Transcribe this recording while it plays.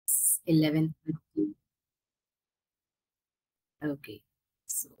11:50. Okay.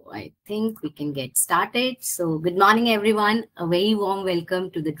 So I think we can get started. So good morning, everyone. A very warm welcome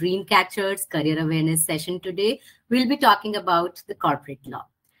to the Dreamcatchers Career Awareness session today. We'll be talking about the corporate law.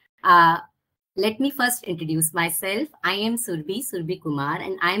 Let me first introduce myself. I am Surbi Kumar,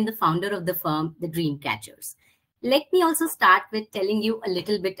 and I am the founder of the firm, The Dreamcatchers. Let me also start with telling you a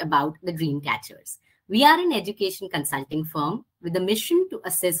little bit about The Dreamcatchers. We are an education consulting firm with a mission to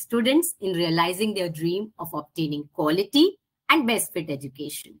assist students in realizing their dream of obtaining quality and best fit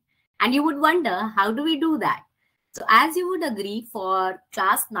education. And you would wonder, how do we do that? So as you would agree, for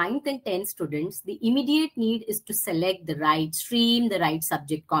class 9th and 10th students, the immediate need is to select the right stream, the right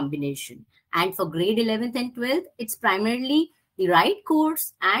subject combination. And for grade 11th and 12th, it's primarily the right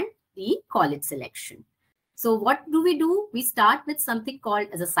course and the college selection. So what do? We start with something called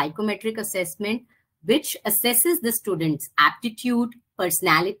as a psychometric assessment, which assesses the student's aptitude,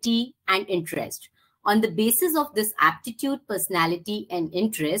 personality, and interest. On the basis of this aptitude, personality, and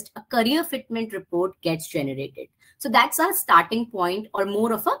interest, a career fitment report gets generated. So that's our starting point, or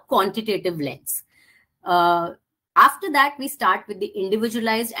more of a quantitative lens. After that, we start with the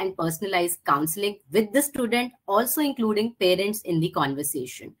individualized and personalized counseling with the student, also including parents in the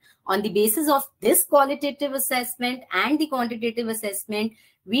conversation. On the basis of this qualitative assessment and the quantitative assessment,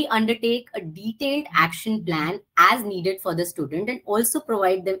 we undertake a detailed action plan as needed for the student and also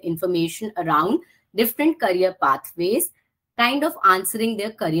provide them information around different career pathways, kind of answering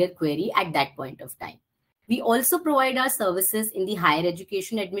their career query at that point of time. We also provide our services in the higher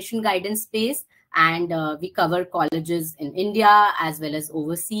education admission guidance space, and we cover colleges in India as well as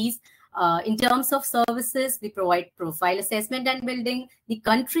overseas. In terms of services, we provide profile assessment and building, the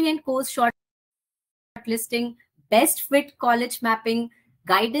country and course shortlisting, best fit college mapping,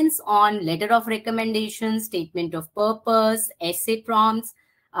 guidance on letter of recommendation, statement of purpose, essay prompts,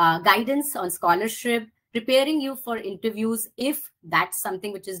 guidance on scholarship, preparing you for interviews if that's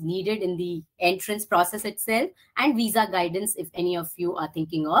something which is needed in the entrance process itself, and visa guidance if any of you are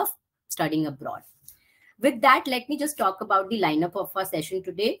thinking of studying abroad. With that, let me just talk about the lineup of our session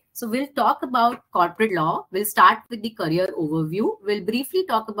today. So we'll talk about corporate law. We'll start with the career overview. We'll briefly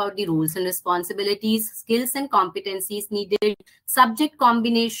talk about the roles and responsibilities, skills and competencies needed, subject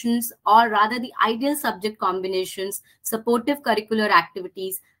combinations, or rather the ideal subject combinations, supportive curricular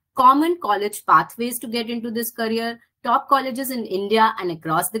activities, common college pathways to get into this career, top colleges in India and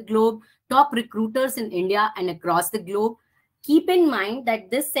across the globe, top recruiters in India and across the globe. Keep in mind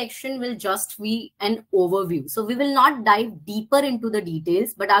that this section will just be an overview. So we will not dive deeper into the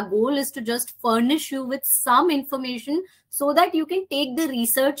details, but our goal is to just furnish you with some information so that you can take the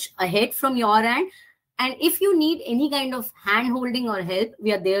research ahead from your end. And if you need any kind of hand-holding or help,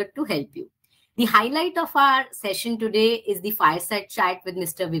 we are there to help you. The highlight of our session today is the fireside chat with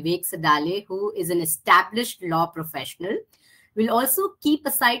Mr. Vivek Sadhale, who is an established law professional. We'll also keep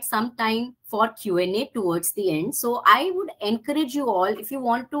aside some time for Q&A towards the end. So I would encourage you all, if you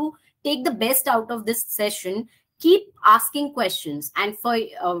want to take the best out of this session, keep asking questions. And for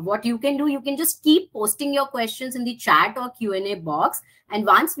what you can do, you can just keep posting your questions in the chat or Q&A box. And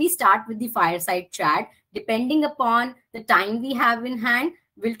once we start with the fireside chat, depending upon the time we have in hand,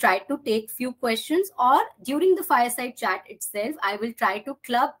 we'll try to take few questions, or during the fireside chat itself, I will try to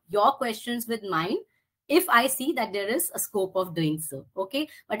club your questions with mine if I see that there is a scope of doing so. Okay.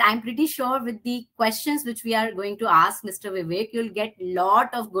 But I'm pretty sure with the questions which we are going to ask Mr. Vivek, you'll get a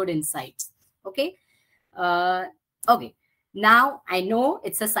lot of good insights. Okay. Okay. Now, I know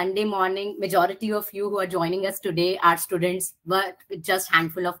it's a Sunday morning. Majority of you who are joining us today are students, but just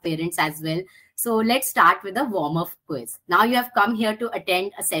handful of parents as well. So let's start with a warm-up quiz. Now you have come here to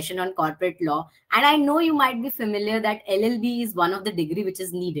attend a session on corporate law. And I know you might be familiar that LLB is one of the degree which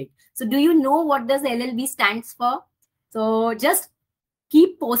is needed. So do you know what does LLB stands for? So just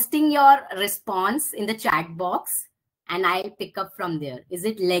keep posting your response in the chat box and I'll pick up from there. Is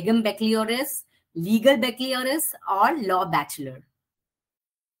it Legum Baccalaureus, Legal Baccalaureus, or Law Bachelor?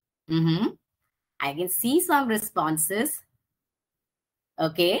 I can see some responses.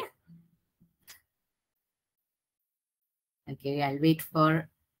 Okay. Okay, I'll wait for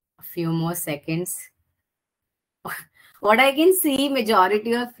a few more seconds. What I can see,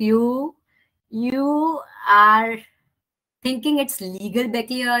 majority of you are thinking it's Legal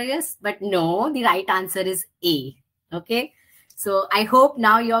Baccalaureus, but no, the right answer is A. Okay, so I hope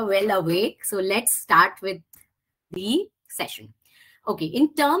now you're well awake. So let's start with the session. Okay,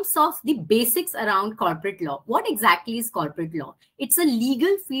 in terms of the basics around corporate law, what exactly is corporate law? It's a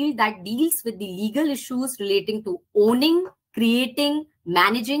legal field that deals with the legal issues relating to owning, creating,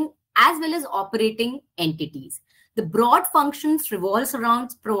 managing, as well as operating entities. The broad functions revolves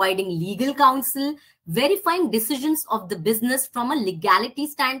around providing legal counsel, verifying decisions of the business from a legality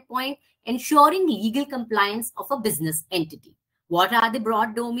standpoint, ensuring legal compliance of a business entity. What are the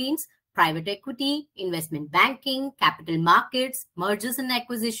broad domains? Private equity, investment banking, capital markets, mergers and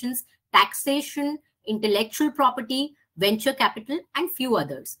acquisitions, taxation, intellectual property, venture capital, and few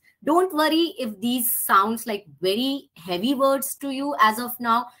others. Don't worry if these sounds like very heavy words to you as of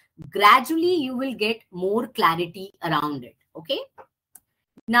now. Gradually, you will get more clarity around it. Okay.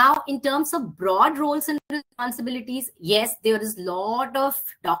 Now, in terms of broad roles and responsibilities, yes, there is a lot of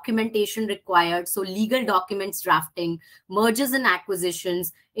documentation required. So legal documents drafting, mergers and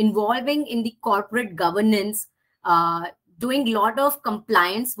acquisitions, involving in the corporate governance, doing a lot of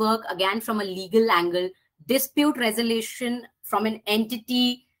compliance work, again, from a legal angle, dispute resolution from an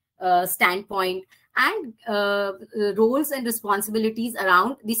entity standpoint, and roles and responsibilities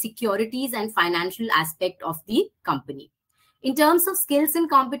around the securities and financial aspect of the company. In terms of skills and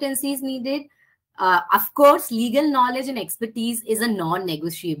competencies needed, of course, legal knowledge and expertise is a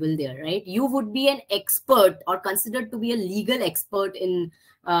non-negotiable there, right? You would be an expert or considered to be a legal expert in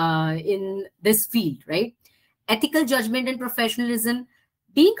this field, right? Ethical judgment and professionalism,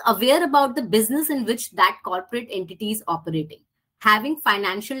 being aware about the business in which that corporate entity is operating, having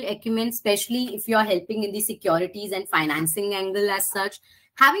financial acumen, especially if you're helping in the securities and financing angle as such,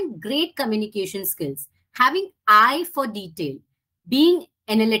 having great communication skills, having eye for detail, being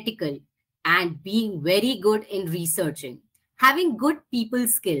analytical, and being very good in researching, having good people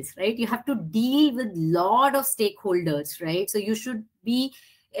skills, right? You have to deal with a lot of stakeholders, right? So you should be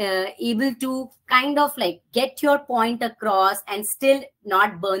able to kind of like get your point across and still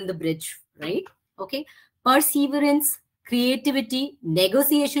not burn the bridge, right? Okay. Perseverance, creativity,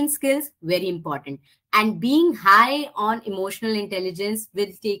 negotiation skills, very important. And being high on emotional intelligence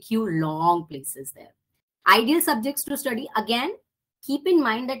will take you long places there. Ideal subjects to study, again, keep in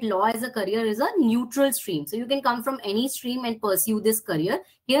mind that law as a career is a neutral stream. So you can come from any stream and pursue this career.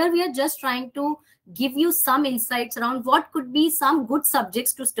 Here we are just trying to give you some insights around what could be some good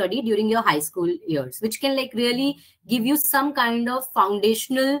subjects to study during your high school years, which can like really give you some kind of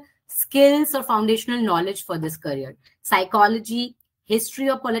foundational skills or foundational knowledge for this career. Psychology, history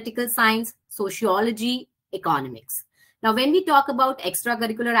or political science, sociology, economics. Now, when we talk about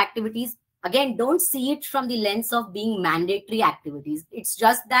extracurricular activities, again, don't see it from the lens of being mandatory activities. It's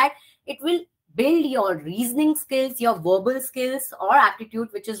just that it will build your reasoning skills, your verbal skills or aptitude,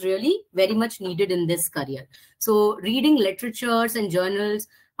 which is really very much needed in this career. So reading literatures and journals,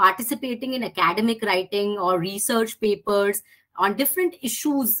 participating in academic writing or research papers on different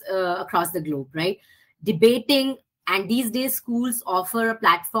issues across the globe, right? Debating, and these days schools offer a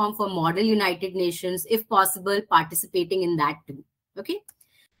platform for Model United Nations, if possible, participating in that too, okay?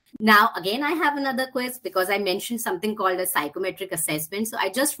 Now, again, I have another quiz because I mentioned something called a psychometric assessment. So I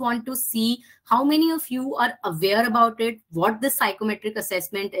just want to see how many of you are aware about it, what the psychometric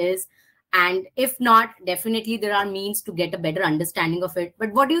assessment is. And if not, definitely there are means to get a better understanding of it.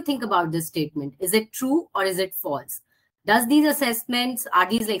 But what do you think about this statement? Is it true or is it false? Does these assessments, are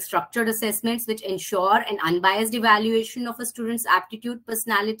these like structured assessments which ensure an unbiased evaluation of a student's aptitude,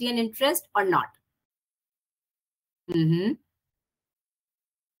 personality, and interest or not?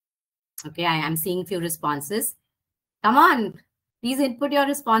 Okay, I am seeing few responses. Come on, please input your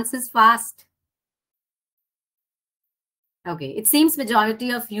responses fast. Okay, it seems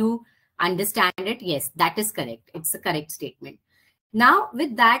majority of you understand it. Yes, that is correct. It's a correct statement. Now,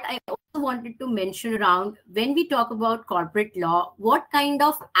 with that, I also wanted to mention around when we talk about corporate law, what kind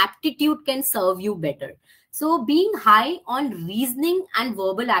of aptitude can serve you better? So being high on reasoning and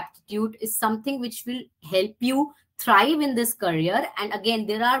verbal aptitude is something which will help you thrive in this career. And again,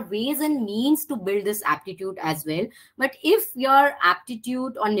 there are ways and means to build this aptitude as well. But if your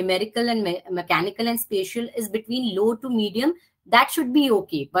aptitude on numerical and mechanical and spatial is between low to medium, that should be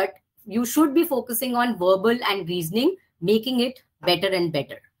okay. But you should be focusing on verbal and reasoning, making it better and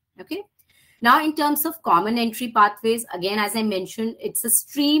better. Okay. Now, in terms of common entry pathways, again, as I mentioned, it's a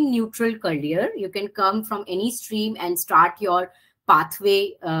stream neutral career. You can come from any stream and start your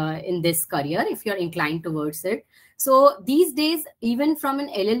pathway in this career if you're inclined towards it. So these days, even from an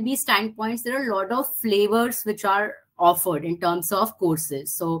LLB standpoint, there are a lot of flavors which are offered in terms of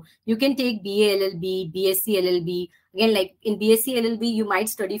courses. So you can take BA LLB, BSc LLB. Again, like in BSc LLB, you might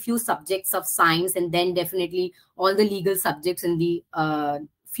study few subjects of science and then definitely all the legal subjects in the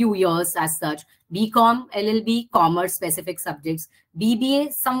few years as such. BCom LLB, commerce specific subjects.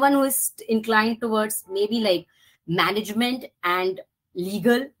 BBA, someone who is inclined towards maybe like management and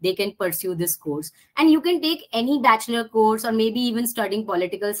legal, they can pursue this course. And you can take any bachelor course or maybe even studying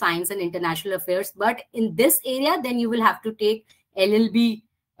political science and international affairs. But in this area, then you will have to take LLB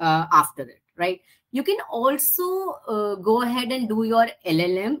after it, right? You can also go ahead and do your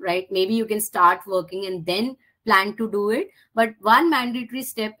LLM, right? Maybe you can start working and then plan to do it. But one mandatory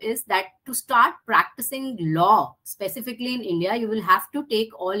step is that to start practicing law, specifically in India, you will have to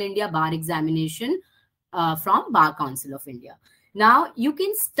take All India Bar Examination from Bar Council of India. Now, you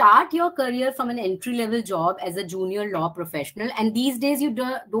can start your career from an entry-level job as a junior law professional. And these days, you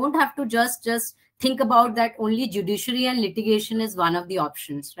don't have to just think about that only judiciary and litigation is one of the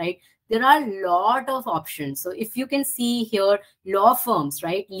options, right? There are a lot of options. So if you can see here, law firms,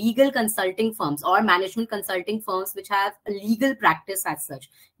 right? Legal consulting firms or management consulting firms which have a legal practice as such.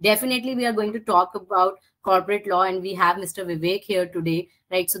 Definitely, we are going to talk about corporate law, and we have Mr. Vivek here today,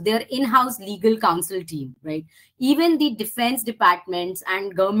 right? So their in-house legal counsel team, right? Even the defense departments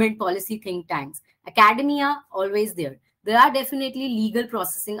and government policy think tanks, academia, always there. There are definitely legal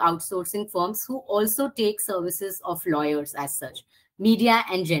processing outsourcing firms who also take services of lawyers as such, media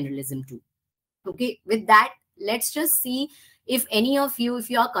and journalism too. Okay, with that, let's just see if any of you,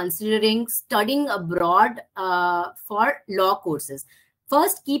 if you are considering studying abroad for law courses.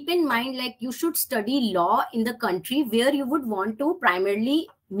 First, keep in mind, like, you should study law in the country where you would want to primarily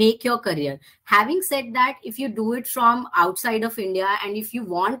make your career. Having said that, if you do it from outside of India and if you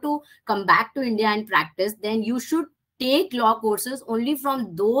want to come back to India and practice, then you should take law courses only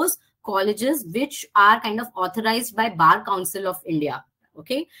from those colleges which are kind of authorized by Bar Council of India.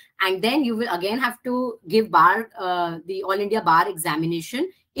 Okay, and then you will again have to give the All India Bar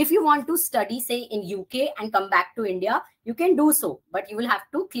Examination. If you want to study, say, in UK and come back to India, you can do so, but you will have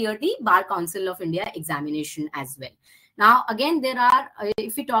to clear the Bar Council of India examination as well. Now, again, there are,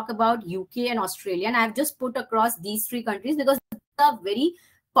 if we talk about UK and Australia, and I've just put across these three countries because they are very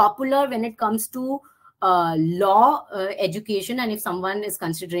popular when it comes to law education, and if someone is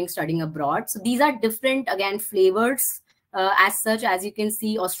considering studying abroad. So these are different, again, flavors. As such, as you can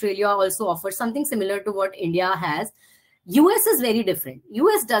see, Australia also offers something similar to what India has. US is very different.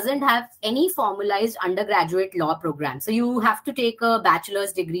 US doesn't have any formalized undergraduate law program. So you have to take a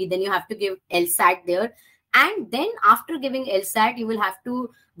bachelor's degree, then you have to give LSAT there. And then after giving LSAT, you will have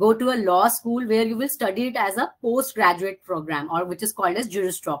to go to a law school where you will study it as a postgraduate program, or which is called as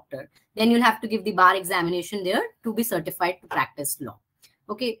Juris Doctor. Then you'll have to give the bar examination there to be certified to practice law.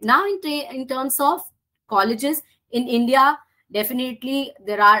 Okay, now in terms of colleges, in India, definitely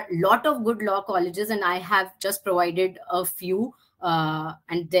there are a lot of good law colleges, and I have just provided a few.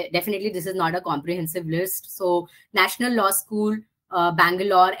 And definitely this is not a comprehensive list. So National Law School,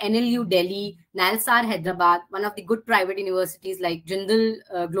 Bangalore, NLU Delhi, Nalsar Hyderabad, one of the good private universities like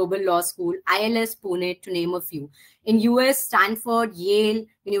Jindal Global Law School, ILS Pune, to name a few. In US, Stanford, Yale,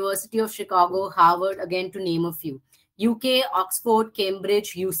 University of Chicago, Harvard, again to name a few. UK, Oxford,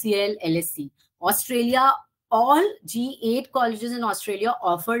 Cambridge, UCL, LSE. Australia, all G8 colleges in Australia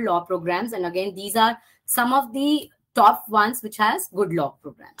offer law programs. And again, these are some of the top ones which has good law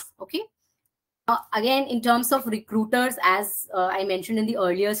programs. Okay. Again, in terms of recruiters, as I mentioned in the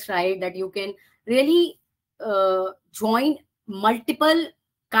earlier slide, that you can really join multiple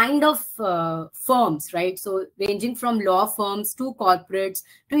kind of firms, right? So ranging from law firms to corporates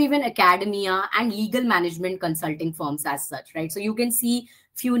to even academia and legal management consulting firms as such, right? So you can see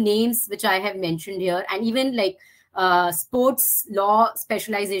few names which I have mentioned here, and even like sports law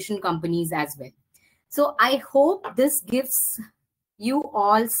specialization companies as well. So I hope this gives you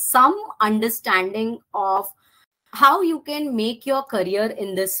all some understanding of how you can make your career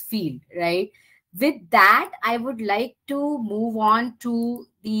in this field, right? With that, I would like to move on to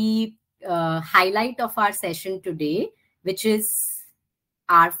the highlight of our session today, which is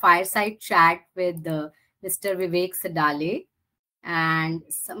our fireside chat with Mr. Vivek Sadhale. And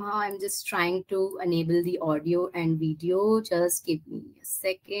somehow I'm just trying to enable the audio and video. Just give me a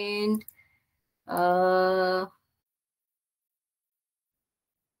second.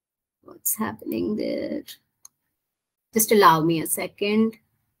 What's happening there? Just allow me a second.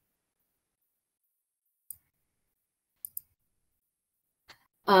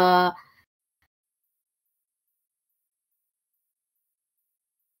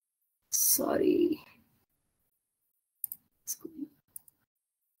 Sorry.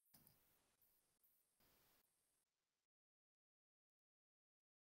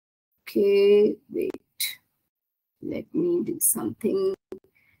 Okay, wait. Let me do something.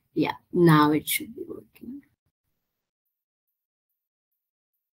 Yeah, now it should be working.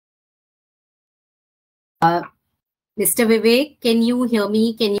 Mr. Vivek, can you hear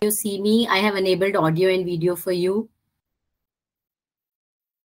me? Can you see me? I have enabled audio and video for you.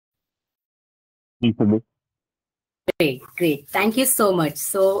 Thank you. Great, great. Thank you so much.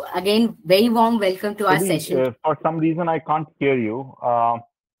 So, again, very warm welcome to our Maybe session. for some reason I can't hear you.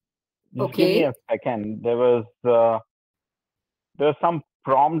 Just give me Okay, a second. There was some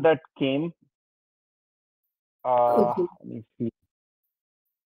prompt that came. okay. Let me see.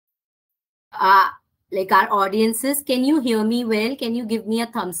 Uh, like our audiences, can you hear me well? Can you give me a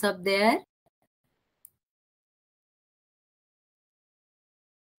thumbs up there?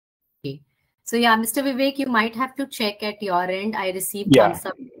 Okay. So, yeah, Mr. Vivek, you might have to check at your end. I received Yeah. thumbs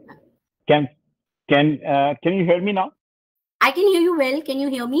up. Can can you hear me now? I can hear you well. Can you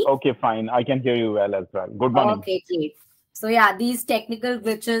hear me? Okay, fine. I can hear you well as well. Good morning. Okay, great. So yeah, these technical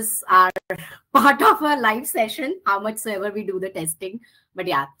glitches are part of a live session, how much so ever we do the testing. But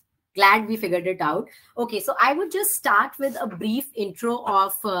yeah, glad we figured it out. Okay, so I would just start with a brief intro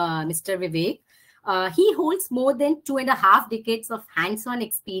of Mr. Vivek. He holds more than 2.5 decades of hands-on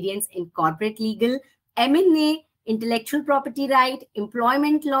experience in corporate legal, M&A, intellectual property right,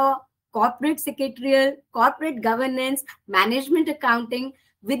 employment law, corporate secretarial, corporate governance, management accounting,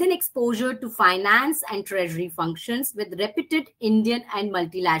 with an exposure to finance and treasury functions with reputed Indian and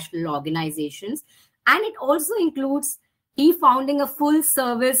multilateral organizations. And it also includes he founding a full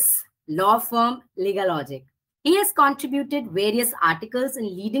service law firm, Legal Logic. He has contributed various articles in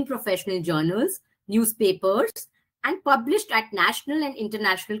leading professional journals, newspapers, and published at national and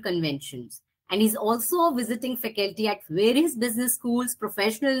international conventions. And he's also a visiting faculty at various business schools,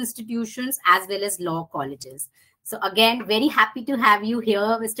 professional institutions, as well as law colleges. So again, very happy to have you here,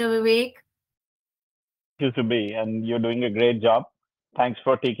 Mr. Vivek. Thank you, Subi, and you're doing a great job. Thanks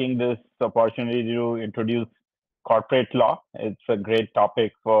for taking this opportunity to introduce corporate law. It's a great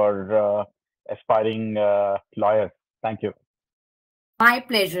topic for aspiring lawyers. Thank you. My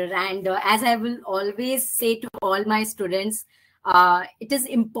pleasure. And as I will always say to all my students, it is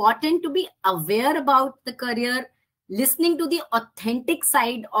important to be aware about the career, listening to the authentic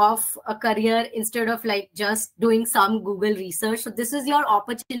side of a career instead of like just doing some Google research. So this is your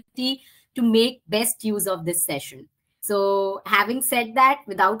opportunity to make best use of this session. So having said that,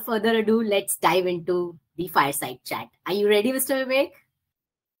 without further ado, let's dive into the fireside chat. Are you ready, Mr. Vivek?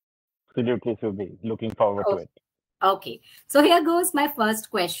 Absolutely, Subi. Looking forward to it. Okay, so here goes my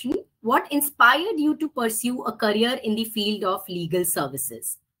first question. What inspired you to pursue a career in the field of legal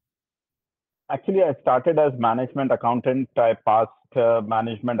services? Actually, I started as management accountant. I passed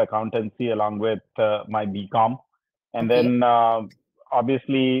management accountancy along with my BCom. And Okay. then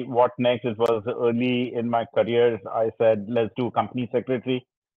obviously, what next? It was early in my career. I said, let's do company secretary.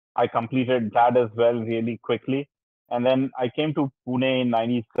 I completed that as well really quickly. And then I came to Pune in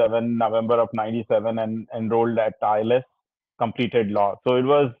 97, November of 97, and enrolled at ILS, completed law. So it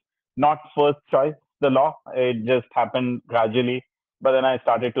was not first choice, the law. It just happened gradually. But then I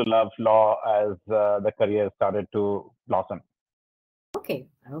started to love law as the career started to blossom. Okay.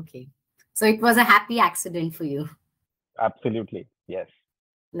 Okay. So it was a happy accident for you. Absolutely. Yes.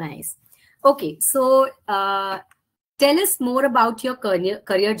 Nice. Okay. So tell us more about your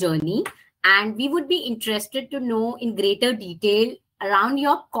career journey. And we would be interested to know in greater detail around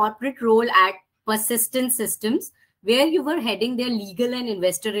your corporate role at Persistent Systems, where you were heading their legal and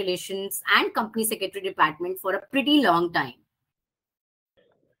investor relations and company secretary department for a pretty long time.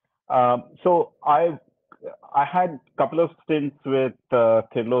 So I had a couple of stints with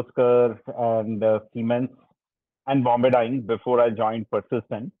Kirloskar and Siemens and Bombay Dyeing before I joined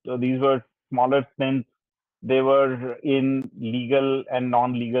Persistent. So these were smaller stints. They were in legal and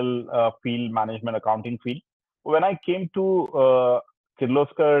non-legal field, management accounting field. When I came to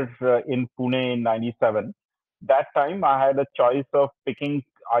Kirloskar in Pune in 97, that time I had a choice of picking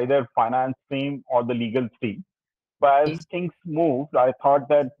either finance stream or the legal stream. But as Okay. things moved, I thought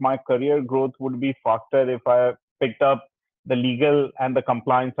that my career growth would be faster if I picked up the legal and the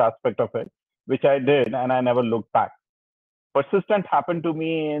compliance aspect of it, which I did, and I never looked back. Persistent happened to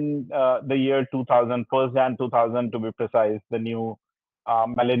me in the year 2000, first Jan 2000 to be precise, the new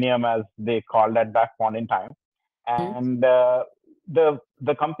millennium as they called at that point in time. Mhm. And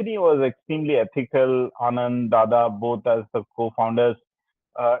the company was extremely ethical. Anand, Dada, both as the co-founders,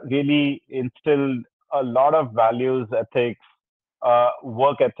 really instilled a lot of values, ethics,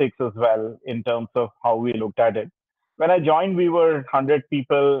 work ethics as well in terms of how we looked at it. When I joined, we were 100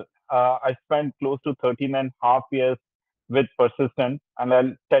 people. I spent close to 13 and a half years with Persistent, and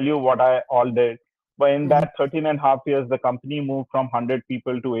I'll tell you what I all did. But in Mhm. that 13 and a half years, the company moved from 100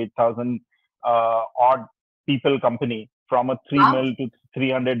 people to 8,000 odd people company, from a 3 Wow. mil to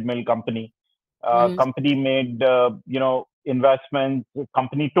 300 mil company. Mhm. Company made investments.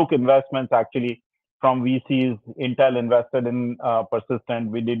 Company took investments actually from VCs. Intel invested in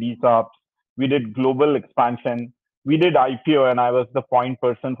Persistent. We did ESOPs. We did global expansion. We did IPO, and I was the point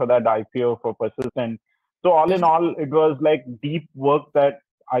person for that IPO for Persistent. So all in all, it was like deep work that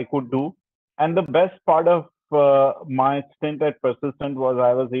I could do. And the best part of my stint at Persistent was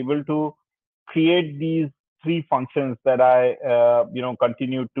I was able to create these three functions that I,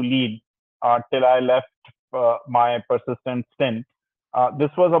 continued to lead till I left my Persistent stint.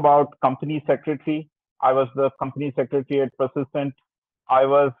 This was about company secretary. I was the company secretary at Persistent. I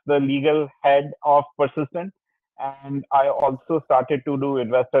was the legal head of Persistent, and I also started to do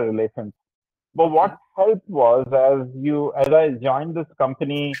investor relations. But what Okay. helped was as I joined this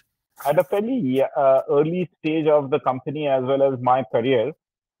company at a fairly early stage of the company as well as my career,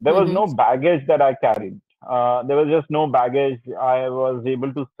 there was Mm-hmm. no baggage that I carried. There was just no baggage. I was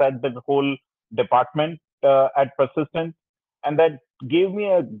able to set the whole department at Persistent, and that gave me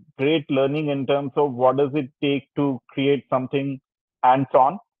a great learning in terms of what does it take to create something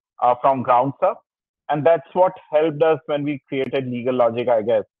hands-on from ground up, and that's what helped us when we created Legal Logic, I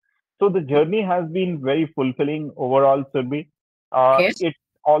guess. So the journey has been very fulfilling overall, Surbhi. Okay. It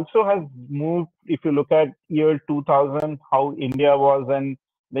also has moved, if you look at year 2000, how India was and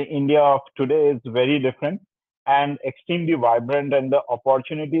the India of today is very different and extremely vibrant. And the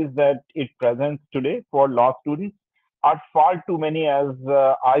opportunities that it presents today for law students are far too many as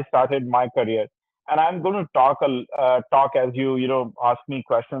I started my career. And I'm going to talk as you ask me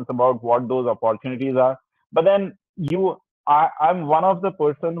questions about what those opportunities are. But then I'm one of the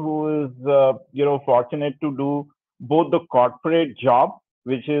person who is fortunate to do both the corporate job,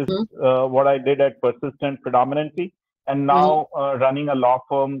 which is what I did at Persistent predominantly, and Mm-hmm. now running a law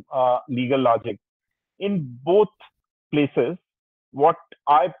firm, Legal Logic. In both places, what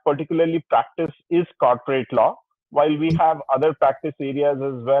I particularly practice is corporate law, while we have other practice areas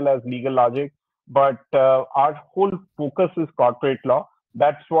as well as legal logic. But our whole focus is corporate law.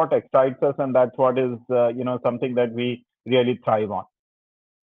 That's what excites us, and that's what is something that we really thrive on.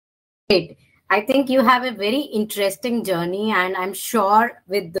 Great. I think you have a very interesting journey, and I'm sure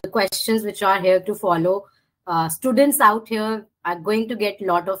with the questions which are here to follow, students out here are going to get a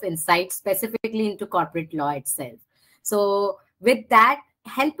lot of insight specifically into corporate law itself. So, with that,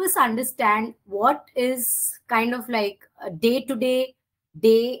 help us understand what is kind of like a day to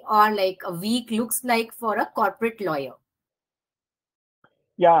day or like a week looks like for a corporate lawyer.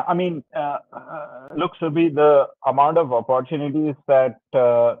 Yeah, I mean, look, Subhi, the amount of opportunities that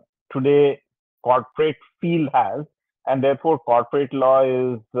today corporate field has, and therefore corporate law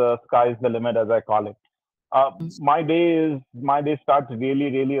is sky's the limit, as I call it. My day starts really,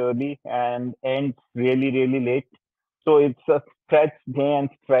 really early and ends really, really late. So it's a stretched day and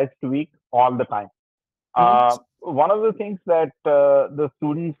stretched week all the time. Mhm. One of the things that the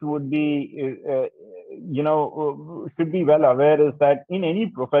students would be, should be well aware is that in any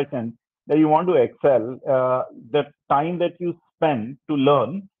profession that you want to excel, the time that you spend to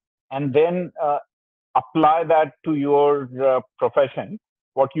learn and then apply that to your profession,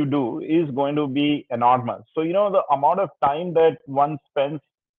 what you do is going to be enormous. So, the amount of time that one spends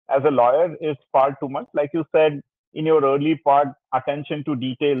as a lawyer is far too much. Like you said in your early part, attention to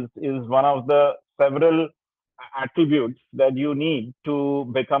details is one of the several attributes that you need to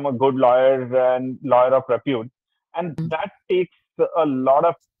become a good lawyer and lawyer of repute. And that takes a lot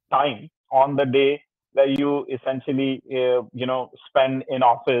of time on the day that you essentially, spend in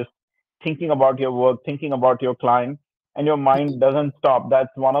office thinking about your work, thinking about your client, and your mind doesn't stop. That's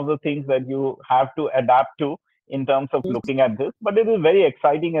one of the things that you have to adapt to in terms of looking at this. But it is very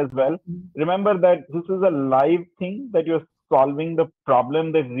exciting as well. Remember that this is a live thing that you're solving the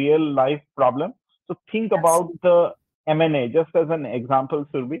problem, the real life problem. So think about Absolutely. the M&A, just as an example,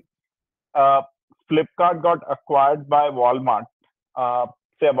 Surbi. Uh, Flipkart got acquired by Walmart,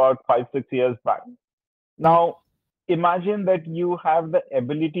 say about 5, 6 years back. Now, imagine that you have the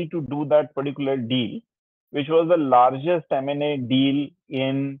ability to do that particular deal, which was the largest M&A deal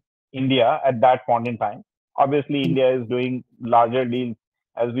in India at that point in time. Obviously, India is doing larger deals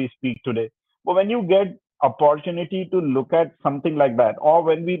as we speak today. But when you get opportunity to look at something like that, or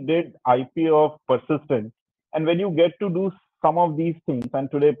when we did IPO of Persistent, and when you get to do some of these things, and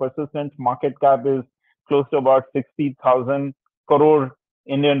today Persistent's market cap is close to about 60,000 crore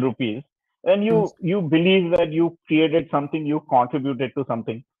Indian rupees, then you believe that you created something, you contributed to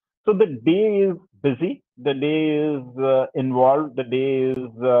something. So the day is busy, the day is involved, the day is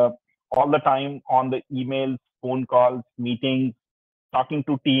all the time on the emails, phone calls, meetings, talking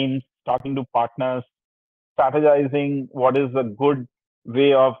to teams, talking to partners, strategizing what is a good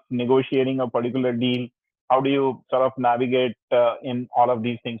way of negotiating a particular deal, how do you sort of navigate in all of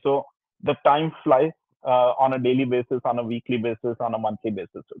these things. So the time flies on a daily basis, on a weekly basis, on a monthly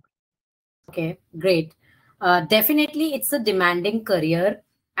basis. Okay, great. Definitely, it's a demanding career,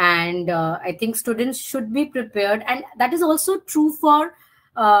 and I think students should be prepared. And that is also true for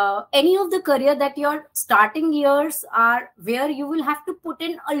any of the career that your starting years are where you will have to put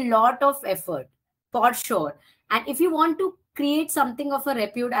in a lot of effort for sure. And if you want to create something of a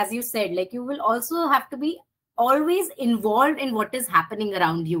repute, as you said, like you will also have to be always involved in what is happening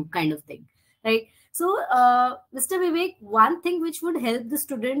around you, kind of thing, right? So, Mr. Vivek, one thing which would help the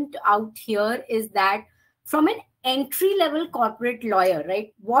student out here is that from an entry level corporate lawyer,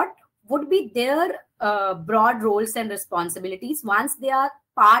 right, what would be their broad roles and responsibilities once they are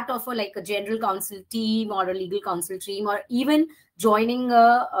part of a like a general counsel team or a legal counsel team or even joining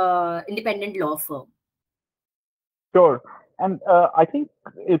a independent law firm? Sure. And I think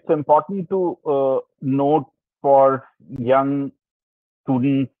it's important to note for young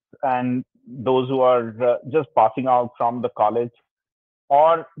students and those who are just passing out from the college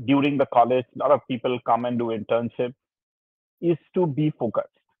or during the college, a lot of people come and do internships, is to be focused.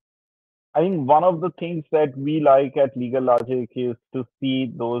 I think one of the things that we like at Legal Logic is to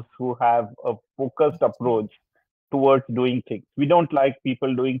see those who have a focused approach towards doing things. We don't like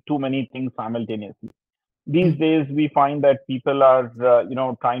people doing too many things simultaneously. These days, we find that people are,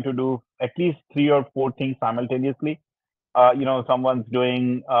 trying to do at least 3 or 4 things simultaneously. Someone's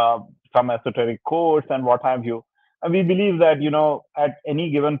doing some esoteric course and what have you. And we believe that, at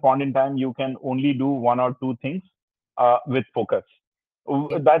any given point in time, you can only do 1 or 2 things with focus.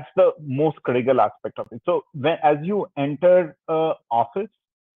 Okay. That's the most critical aspect of it. So as you enter office,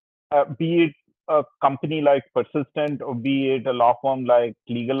 be it a company like Persistent or be it a law firm like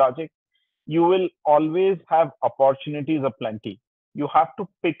Legal Logic, you will always have opportunities aplenty. You have to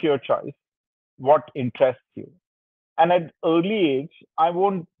pick your choice, what interests you. And at early age, I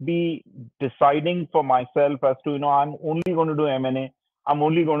won't be deciding for myself as to, I'm only going to do M&A, I'm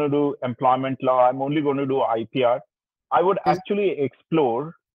only going to do employment law, I'm only going to do IPR. I would Mhm. actually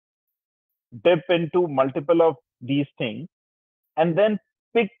explore, dip into multiple of these things, and then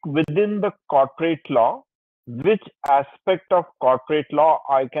pick within the corporate law which aspect of corporate law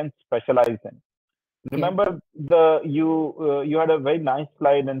I can specialize in. Okay. Remember, you had a very nice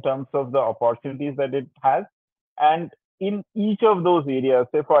slide in terms of the opportunities that it has, and in each of those areas,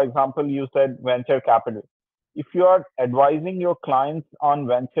 say for example, you said venture capital. If you are advising your clients on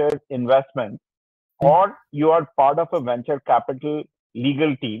venture investments, Mhm. or you are part of a venture capital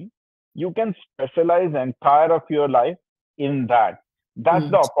legal team, you can specialize entire of your life in that. That's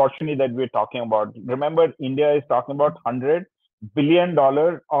the Mhm. opportunity that we're talking about. Remember, India is talking about $100 billion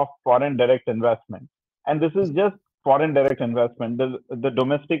of foreign direct investment. And this is just foreign direct investment. The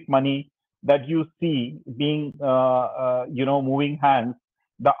domestic money that you see being, moving hands,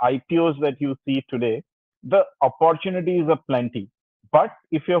 the IPOs that you see today, the opportunities are plenty. But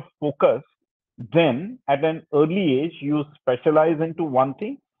if you're focused, then at an early age you specialize into one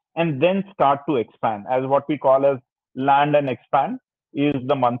thing and then start to expand, as what we call as land and expand is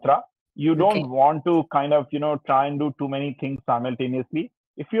the mantra. You Okay. don't want to kind of try and do too many things simultaneously.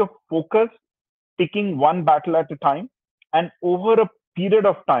 If you're focused, picking one battle at a time, and over a period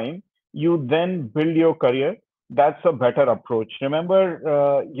of time you then build your career, that's a better approach. Remember,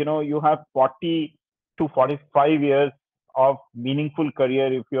 you have 40 to 45 years of meaningful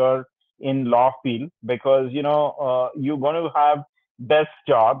career if you're in law field, because you're going to have best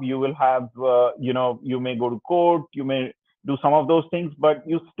job, you will have you may go to court, you may do some of those things, but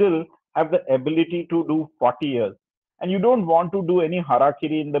you still have the ability to do 40 years. And you don't want to do any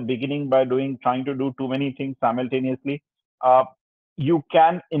harakiri in the beginning by trying to do too many things simultaneously. uh, you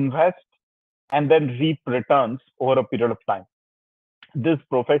can invest and then reap returns over a period of time. This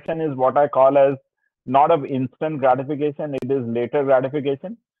profession is what I call as not of instant gratification, it is later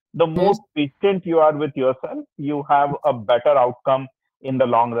gratification. The Mhm. more patient you are with yourself, you have a better outcome in the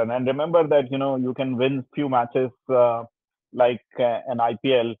long run. And remember that you can win few matches like an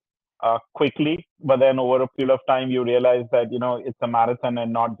IPL quickly, but then over a period of time you realize that it's a marathon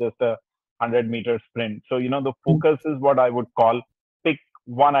and not just a 100-meter sprint. So the focus is what I would call pick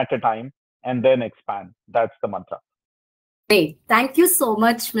one at a time and then expand. That's the mantra. Great. Thank you so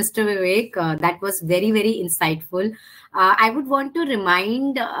much, Mr. Vivek. That was very, very insightful. I would want to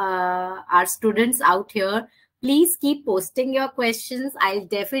remind our students out here, please keep posting your questions. I'll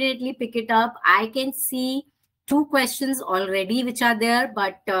definitely pick it up. I can see 2 questions already which are there,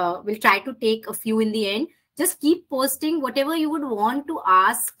 but we'll try to take a few in the end. Just keep posting whatever you would want to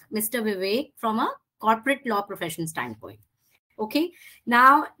ask Mr. Vivek from a corporate law profession standpoint. Okay,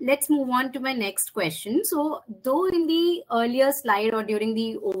 now let's move on to my next question. So, though in the earlier slide or during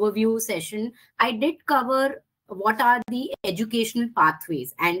the overview session, I did cover what are the educational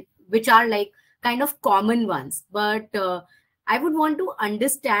pathways, and which are like kind of common ones. But I would want to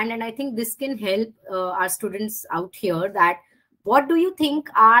understand, and I think this can help our students out here, that what do you think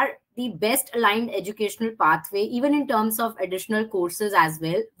are the best aligned educational pathway, even in terms of additional courses as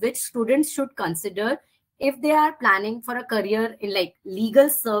well, which students should consider if they are planning for a career in like legal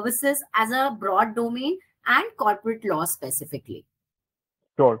services as a broad domain and corporate law specifically?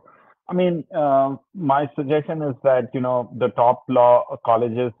 Sure. I mean, my suggestion is that, the top law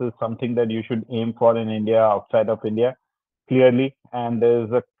colleges is something that you should aim for in India, outside of India, clearly. And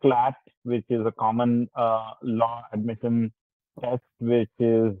there's a CLAT, which is a common law admission test, which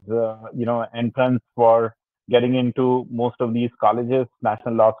is, entrance for getting into most of these colleges,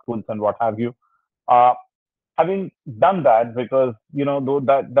 national law schools, and what have you. Uh, Having done that, because though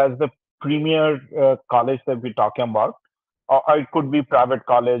that's the premier college that we're talking about, or it could be private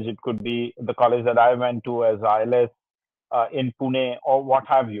college, it could be the college that I went to as ILS in Pune, or what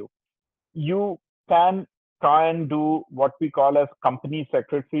have you. You can try and do what we call as company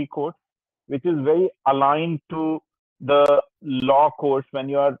secretary course, which is very aligned to the law course when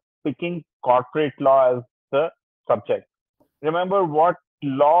you are picking corporate law as the subject. Remember, what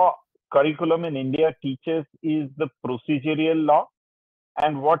law curriculum in India teaches is the procedural law,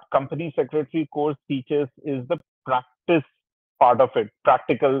 and what company secretary course teaches is the practice part of it,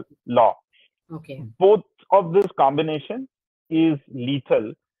 practical law. Okay. Both of this combination is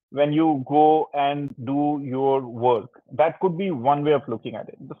lethal when you go and do your work. That could be one way of looking at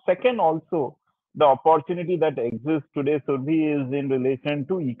it. The second, also, the opportunity that exists today, Surbi, is in relation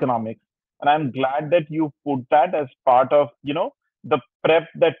to economics. And I'm glad that you put that as part of, the prep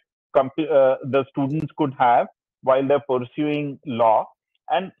that the students could have while they're pursuing law.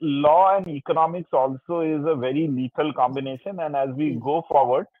 And law and economics also is a very lethal combination. And as we go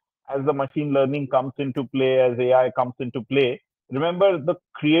forward, as the machine learning comes into play, as AI comes into play, remember the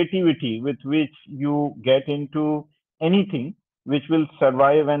creativity with which you get into anything which will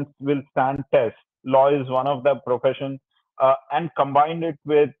survive and will stand test. Law is one of the profession, and combined it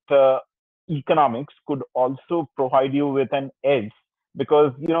with economics could also provide you with an edge,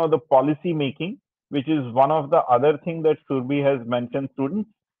 because the policy making, which is one of the other thing that Surbi has mentioned students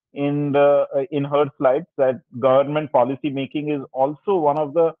in her slides, that government policy making is also one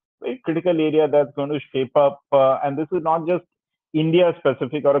of the very critical area that's going to shape up. And this is not just India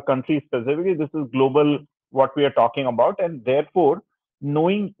specific or a country specifically. This is global what we are talking about, and therefore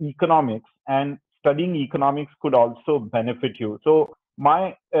knowing economics and studying economics could also benefit you. So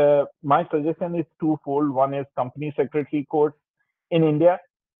my suggestion is twofold. One is company secretary course in India,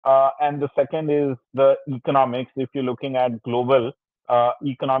 and the second is the economics. If you're looking at global,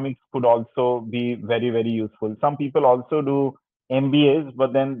 economics could also be very, very useful. Some people also do MBAs,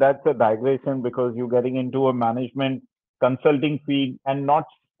 but then that's a digression, because you're getting into a management consulting field and not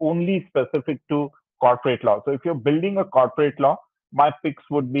only specific to corporate law. So if you're building a corporate law, my picks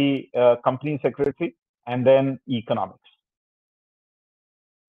would be company secretary and then economics.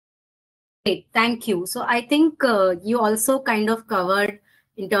 Great, thank you. So I think you also kind of covered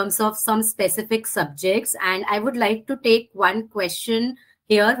in terms of some specific subjects, and I would like to take one question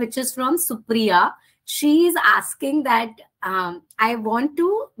here, which is from Supriya. She is asking that I want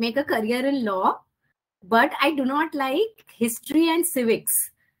to make a career in law, but I do not like history and civics.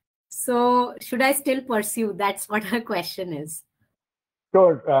 So should I still pursue? That's what her question is.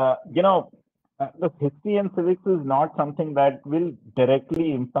 Sure. Look, history and civics is not something that will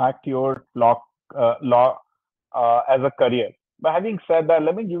directly impact your law as a career. But having said that,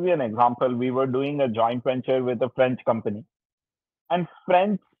 let me give you an example. We were doing a joint venture with a French company, and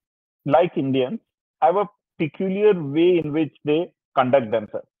French, like Indians, have a peculiar way in which they conduct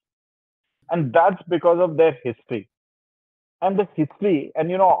themselves, and that's because of their history. And the history,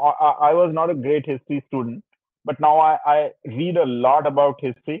 and I was not a great history student, but now I read a lot about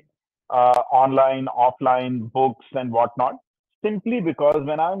history, online, offline, books, and whatnot, simply because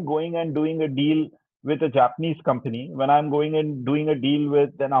when I'm going and doing a deal with a Japanese company, when I'm going and doing a deal with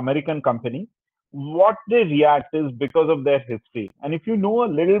an American company, what they react is because of their history. And if you know a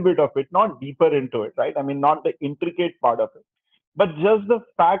little bit of it, not deeper into it, right? I mean, not the intricate part of it, but just the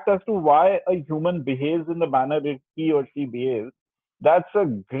fact as to why a human behaves in the manner he or she behaves, that's a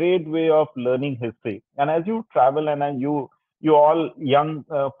great way of learning history. And as you travel, and as you all young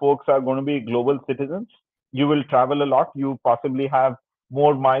folks are going to be global citizens, you will travel a lot. You possibly have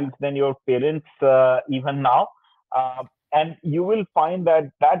more miles than your parents even now, uh, and you will find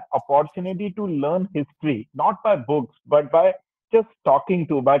that that opportunity to learn history, not by books but by just talking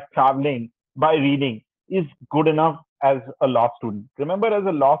to, by traveling, by reading, is good enough as a law student. Remember, as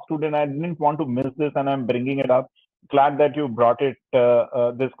a law student, I didn't want to miss this, and I'm bringing it up glad that you brought it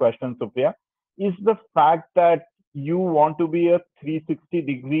this question, Supriya, is the fact that you want to be a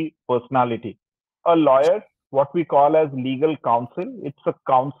 360-degree personality. A lawyer, what we call as legal counsel, it's a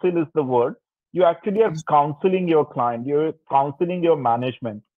counsel is the word. You actually are counseling your client, you're counseling your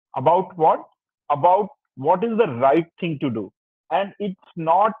management about what? About what is the right thing to do. And it's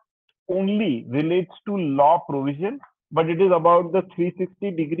not only relates to law provision, but it is about the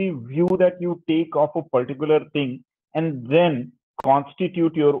 360-degree view that you take of a particular thing and then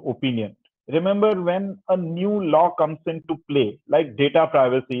constitute your opinion. Remember, when a new law comes into play, like data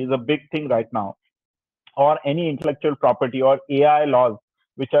privacy is a big thing right now, or any intellectual property or AI laws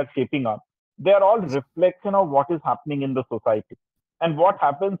which are shaping up, they are all reflection of what is happening in the society. And what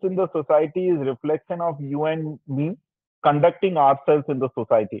happens in the society is reflection of you and me conducting ourselves in the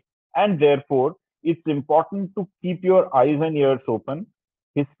society. And therefore, it's important to keep your eyes and ears open.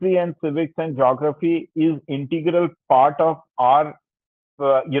 History and civics and geography is integral part of our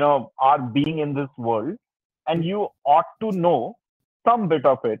being in this world, and you ought to know some bit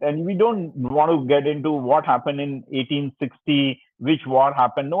of it. And we don't want to get into what happened in 1860, which war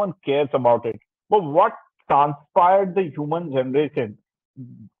happened. No one cares about it. But what transpired the human generation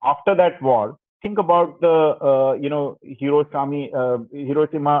after that war? Think about the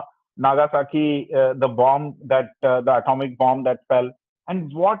Hiroshima, Nagasaki, the bomb that the atomic bomb that fell,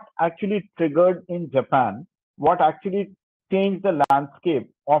 and what actually triggered in Japan, what actually changed the landscape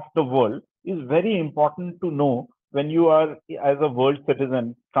of the world is very important to know when you are, as a world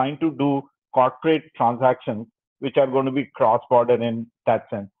citizen, trying to do corporate transactions which are going to be cross border in that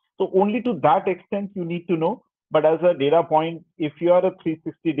sense. So only to that extent you need to know. But as a data point, if you are a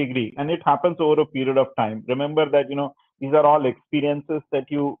 360-degree, and it happens over a period of time, remember that these are all experiences that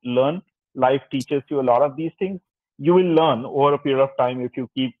you learn. Life teaches you a lot of these things. You will learn over a period of time if you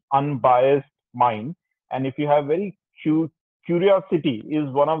keep unbiased mind, and if you have very curiosity is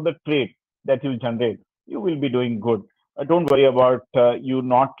one of the traits that you generate, you will be doing good. Don't worry about you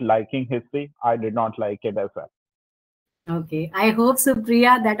not liking history. I did not like it as well. Okay, I hope,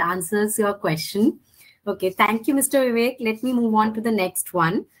 Supriya, that answers your question. Okay, thank you, Mr. Vivek. Let me move on to the next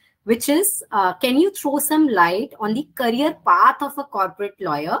one, which is can you throw some light on the career path of a corporate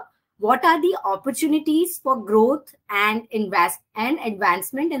lawyer? What are the opportunities for growth and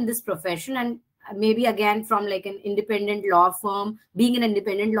advancement in this profession? And maybe again from like an independent law firm, being an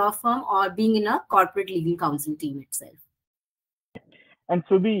independent law firm, or being in a corporate legal counsel team itself. And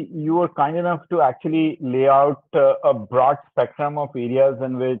Subi, you were kind enough to actually lay out a broad spectrum of areas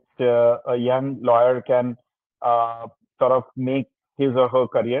in which a young lawyer can uh, sort of make his or her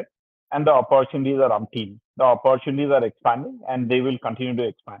career, and the opportunities are umpteen. The opportunities are expanding, and they will continue to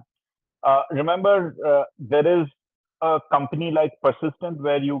expand. Remember, there is a company like Persistent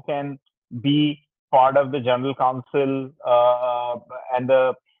where you can be part of the general counsel and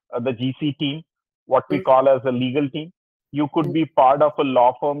the GC team, what we call as a legal team. You could be part of a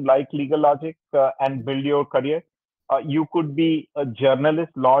law firm like Legal Logic and build your career. You could be a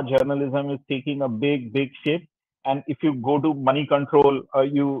journalist. Law journalism is taking a big shape. And if you go to Money Control,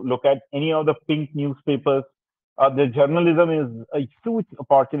 you look at any of the pink newspapers, the journalism is a huge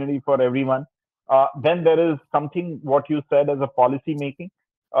opportunity for everyone. Then there is something what you said as a policy making.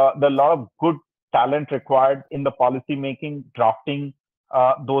 There are a lot of good talent required in the policy making, drafting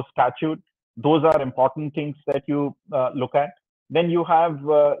those statutes. Those are important things that you look at. Then you have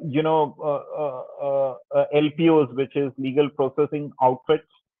LPOs, which is legal processing outfits.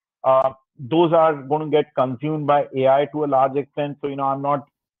 Those are going to get consumed by AI to a large extent. So I'm not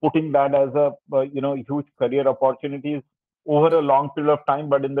putting that as a huge career opportunities over a long period of time,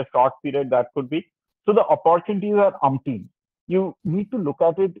 but in the short period that could be. So the opportunities are umpteen. You need to look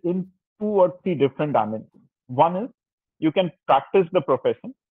at it in two or three different dimensions. One is you can practice the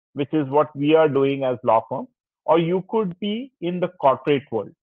profession, which is what we are doing as law firm, or you could be in the corporate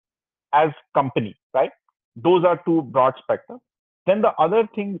world as company, right? Those are two broad spectrum. Then the other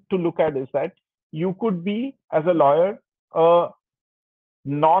thing to look at is that you could be as a lawyer a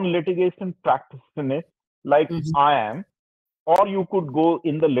non-litigation practitioner like Mhm. I am, or you could go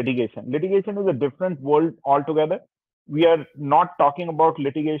in the litigation. Litigation is a different world altogether. We are not talking about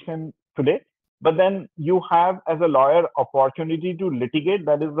litigation today, but then you have as a lawyer opportunity to litigate.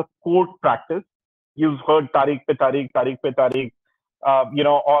 That is the court practice. You've heard Tariq pe Tariq,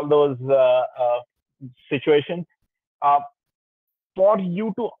 all those situations. Uh, for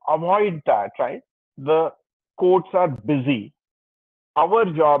you to avoid that, right? The courts are busy. Our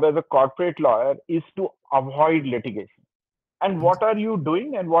job as a corporate lawyer is to avoid litigation. And what are you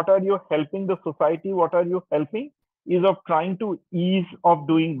doing, and what are you helping the society? What are you helping is of trying to ease of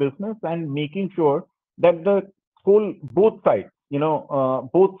doing business and making sure that the whole both sides,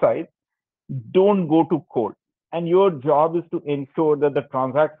 both sides don't go to court. And your job is to ensure that the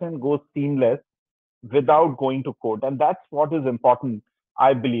transaction goes seamless without going to court. And that's what is important,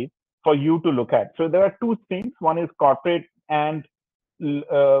 I believe, for you to look at. So there are two streams. One is corporate and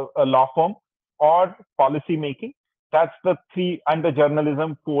a law firm or policy making. That's the three, and the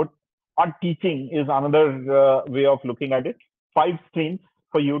journalism fourth. Or teaching is another way of looking at it. Five streams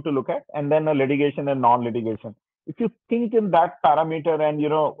for you to look at, and then a litigation and non-litigation. If you think in that parameter and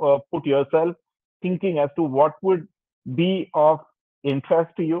put yourself thinking as to what would be of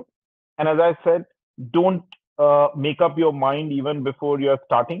interest to you, and as I said, don't make up your mind even before you're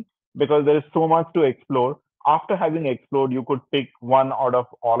starting, because there is so much to explore. After having explored, you could pick one out of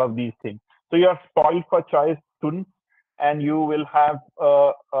all of these things. So you're spoiled for choice, students, and you will have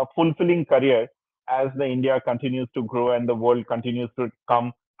a fulfilling career as the India continues to grow and the world continues to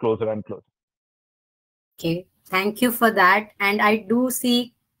come closer and closer. Okay, thank you for that. And I do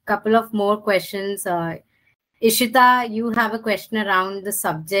see a couple of more questions. Ishita, you have a question around the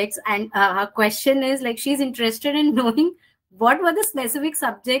subjects, and her question is like she's interested in knowing what were the specific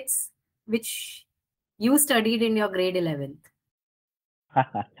subjects which you studied in your grade 11th.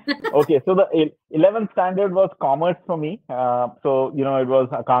 Okay, so the 11th standard was commerce for me. So, it was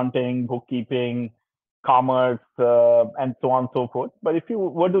accounting, bookkeeping, commerce, and so on and so forth. But if you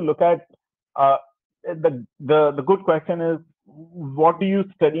were to look at uh, the good question is, what do you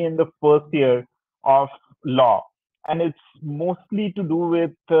study in the first year of law? And it's mostly to do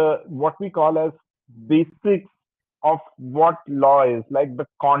with what we call as basics of what law is, like the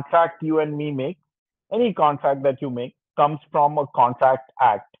contract you and me make. Any contract that you make comes from a contract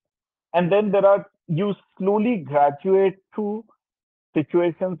act. And then you slowly graduate to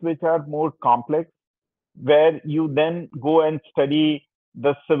situations which are more complex, where you then go and study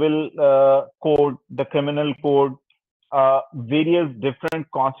the civil code, the criminal code, various different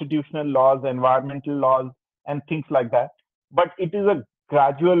constitutional laws, environmental laws, and things like that. But it is a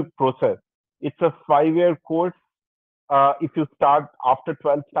gradual process. It's a 5-year course if you start after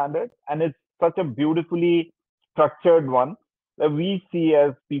 12th standard, and it's such a beautifully structured one that we see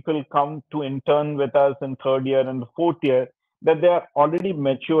as people come to intern with us in third year and the fourth year, that they are already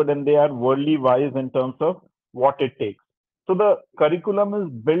matured and they are worldly wise in terms of what it takes. So the curriculum is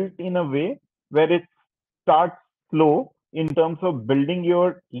built in a way where it starts slow in terms of building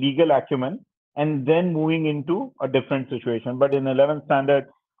your legal acumen and then moving into a different situation. But in 11th standard,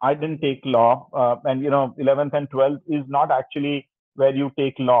 I didn't take law, and 11th and 12th is not actually where you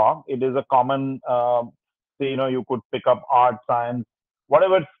take law. It is a common, you could pick up art, science,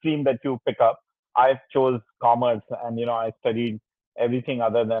 whatever stream that you pick up. I chose commerce, and I studied everything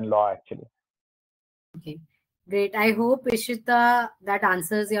other than law actually. Okay, great. I hope, Ishita, that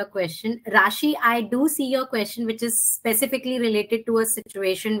answers your question. Rashi, I do see your question, which is specifically related to a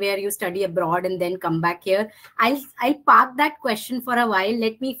situation where you study abroad and then come back here. I'll park that question for a while.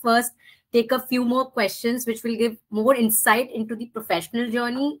 Let me first take a few more questions, which will give more insight into the professional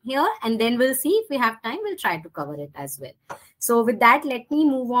journey here. And then we'll see if we have time, we'll try to cover it as well. So with that, let me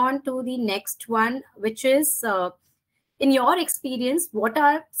move on to the next one, which is... in your experience, what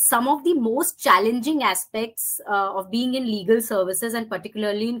are some of the most challenging aspects of being in legal services and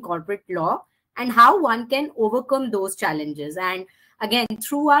particularly in corporate law, and how one can overcome those challenges? And again,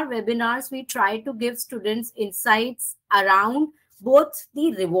 through our webinars, we try to give students insights around both the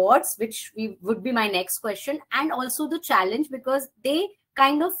rewards, which would be my next question, and also the challenge, because they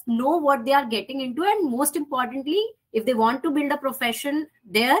kind of know what they are getting into. And most importantly, if they want to build a profession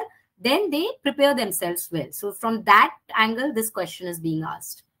there, then they prepare themselves well. So from that angle, this question is being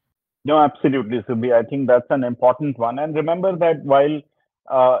asked. No, absolutely, Subhi. I think that's an important one. And remember that while,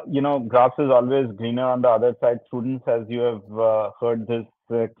 grass is always greener on the other side, students, as you have heard this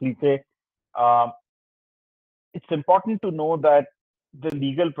cliche, uh, it's important to know that the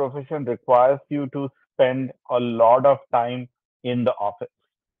legal profession requires you to spend a lot of time in the office.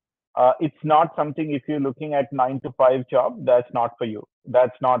 It's not something, if you're looking at 9 to 5 job, that's not for you.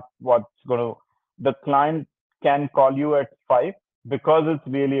 That's not what's going to, the client can call you at 5 because it's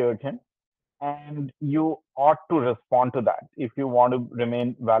really urgent, and you ought to respond to that if you want to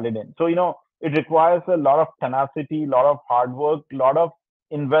remain valid in. So, it requires a lot of tenacity, a lot of hard work, a lot of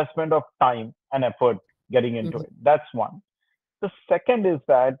investment of time and effort getting into it. That's one. The second is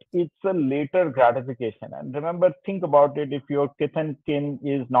that it's a later gratification. And remember, think about it. If your kith and kin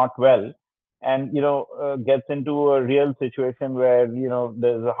is not well, and gets into a real situation where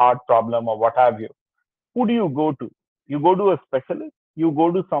there's a heart problem or what have you, who do you go to? You go to a specialist. You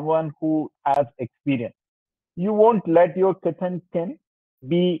go to someone who has experience. You won't let your kith and kin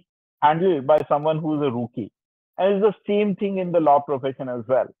be handled by someone who's a rookie. And it's the same thing in the law profession as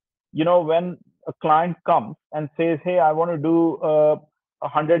well. When a client comes and says, hey, I want to do a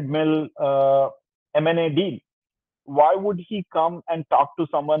 100 mil M&A deal, why would he come and talk to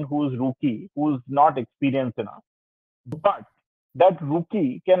someone who's rookie, who's not experienced enough? But that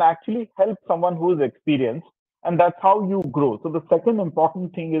rookie can actually help someone who's experienced, and that's how you grow. So the second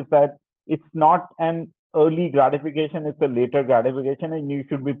important thing is that it's not an early gratification, it's a later gratification, and you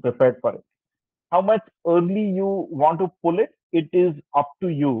should be prepared for it. How much early you want to pull it, it is up to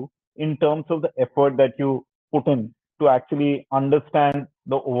you in terms of the effort that you put in to actually understand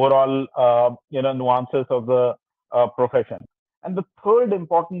the overall nuances of the profession. And the third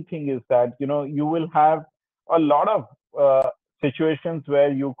important thing is that you will have a lot of situations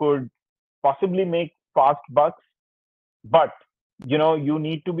where you could possibly make fast bucks, but you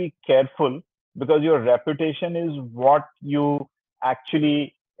need to be careful, because your reputation is what you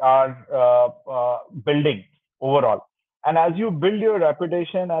actually are building overall. And as you build your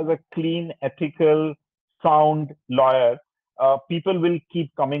reputation as a clean, ethical, sound lawyer, people will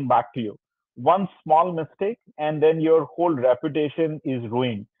keep coming back to you. One small mistake and then your whole reputation is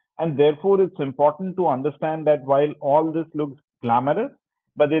ruined. And therefore it's important to understand that while all this looks glamorous,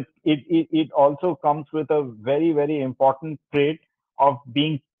 but it also comes with a very, very important trait of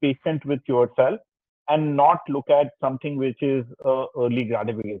being patient with yourself and not look at something which is early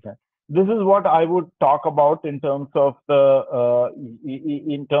gratification. This is what I would talk about in terms of the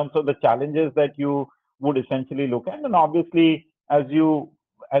challenges that you would essentially look at. And obviously, as you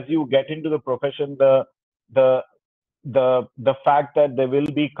get into the profession, the the fact that there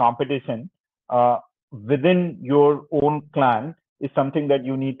will be competition uh, within your own clan is something that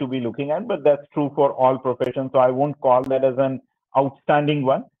you need to be looking at, but that's true for all professions. So I won't call that as an outstanding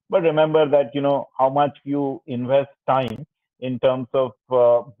one, but remember that how much you invest time in terms of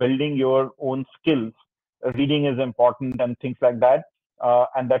building your own skills. Reading is important and things like that,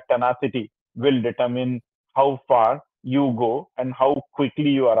 and that tenacity will determine how far you go and how quickly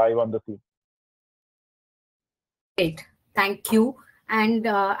you arrive on the scene. Great. Thank you. And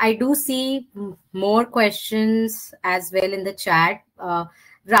I do see more questions as well in the chat.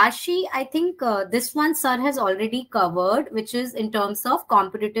 Rashi, I think this one sir has already covered, which is in terms of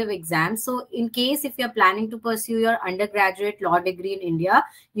competitive exams. So in case if you're planning to pursue your undergraduate law degree in India,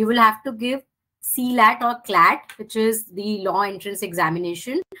 you will have to give CLAT or CLAT, which is the law entrance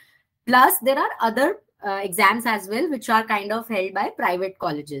examination. Plus, there are other exams as well, which are kind of held by private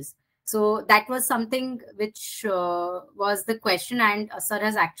colleges. So that was something which was the question, and sir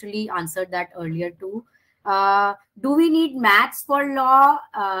has actually answered that earlier too. Do we need maths for law?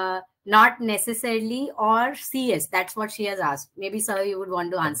 Not necessarily, or CS? That's what she has asked. Maybe sir, you would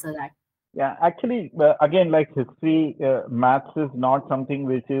want to answer that. Yeah, actually, again, like history, maths is not something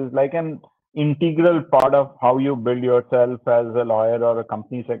which is like an integral part of how you build yourself as a lawyer or a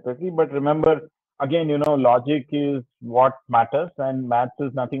company secretary. But remember, again, logic is what matters, and maths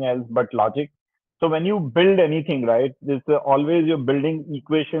is nothing else but logic. So when you build anything, right, this always you're building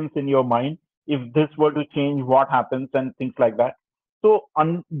equations in your mind. If this were to change, what happens, and things like that. So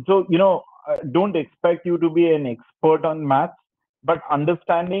don't expect you to be an expert on maths, but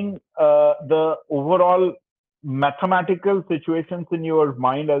understanding the overall mathematical situations in your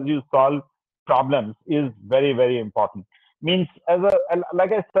mind as you solve problems is very, very important. Means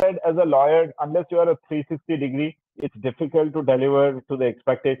like I said, as a lawyer, unless you are a 360 degree, it's difficult to deliver to the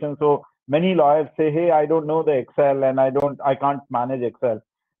expectation. So many lawyers say, hey, I don't know the Excel and I can't manage Excel.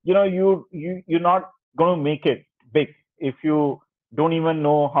 You're not going to make it big if you don't even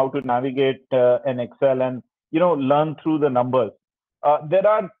know how to navigate an Excel and learn through the numbers. There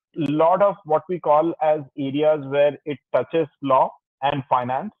are a lot of what we call as areas where it touches law and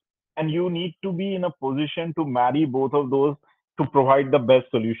finance, and you need to be in a position to marry both of those to provide the best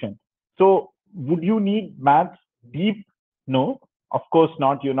solution. So would you need maths deep? No, of course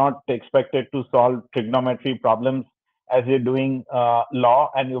not. You're not expected to solve trigonometry problems as you're doing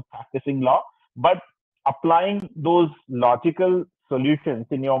law and you're practicing law, but applying those logical solutions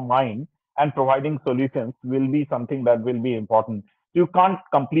in your mind and providing solutions will be something that will be important. You can't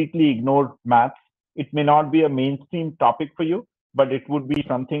completely ignore maths. It may not be a mainstream topic for you, but it would be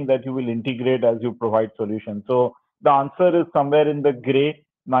something that you will integrate as you provide solutions. So the answer is somewhere in the gray,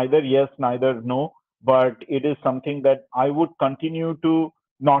 neither yes, neither no, but it is something that I would continue to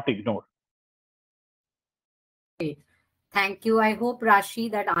not ignore. Great. Thank you. I hope, Rashi,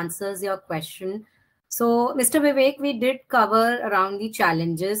 that answers your question. So, Mr. Vivek, we did cover around the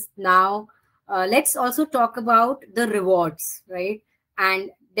challenges. Now, let's also talk about the rewards, right?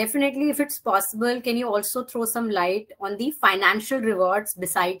 And definitely, if it's possible, can you also throw some light on the financial rewards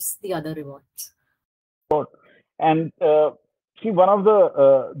besides the other rewards? Sure. And see, one of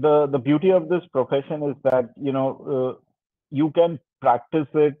the beauty of this profession is that you can practice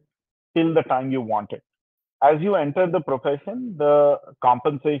it till the time you want it. As you enter the profession, the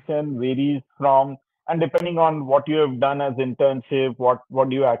compensation varies from, and depending on what you have done as internship,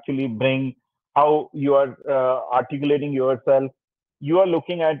 what you actually bring, how you are articulating yourself, you are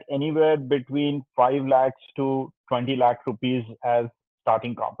looking at anywhere between 5 lakhs to 20 lakh rupees as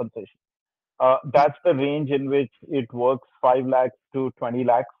starting compensation. That's the range in which it works, 5 lakhs to 20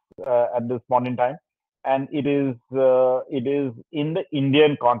 lakhs at this point in time. And it is in the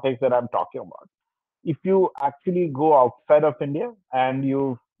Indian context that I'm talking about. If you actually go outside of India and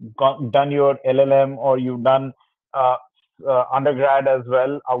you've done your LLM or you've done uh, undergrad as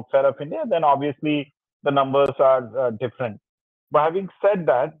well outside of India, then obviously the numbers are different. But having said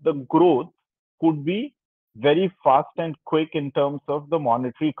that, the growth could be very fast and quick in terms of the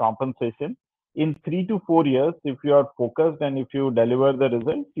monetary compensation. In 3 to 4 years, if you are focused and if you deliver the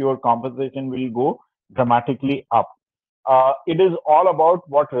results, your compensation will go dramatically up. It is all about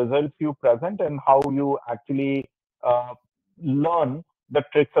what results you present and how you actually uh, learn the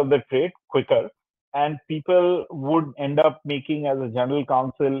tricks of the trade quicker. And people would end up making, as a general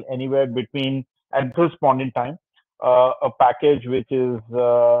counsel, anywhere between, at this point in time, a package which is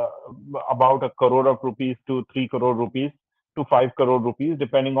about a crore of rupees to 3 crore rupees to 5 crore rupees,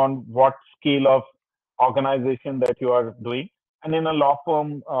 depending on what scale of organization that you are doing. And in a law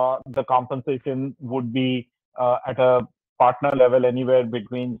firm, the compensation would be at a partner level anywhere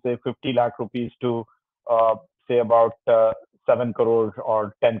between say 50 lakh rupees to say about 7 crores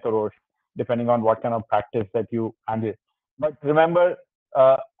or 10 crores, depending on what kind of practice that you handle. But remember,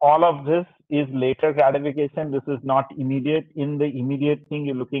 all of this is later gratification. This is not immediate. In the immediate thing,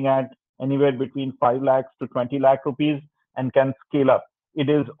 you're looking at anywhere between 5 lakhs to 20 lakh rupees and can scale up. It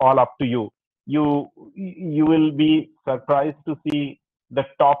is all up to you. You will be surprised to see the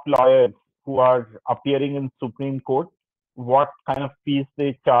top lawyers who are appearing in Supreme Court, what kind of fees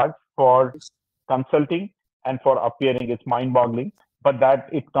they charge for consulting and for appearing. It's mind boggling. But that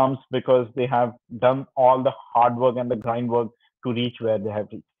it comes because they have done all the hard work and the grind work to reach where they have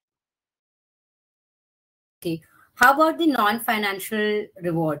reached. Okay. How about the non-financial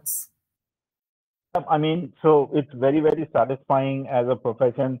rewards? I mean, so it's very, very satisfying as a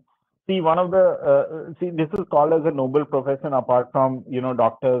profession. See, this is called as a noble profession apart from,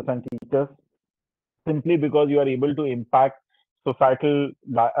 doctors and teachers, simply because you are able to impact societal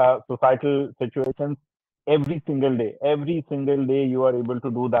situations every single day. Every single day, you are able to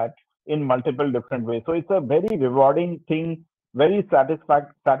do that in multiple different ways. So it's a very rewarding thing, very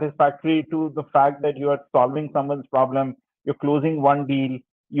satisfactory to the fact that you are solving someone's problem, you're closing one deal,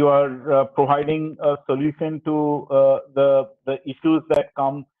 you are providing a solution to the issues that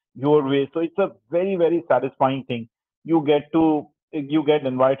come your way. So it's a very, very satisfying thing. You get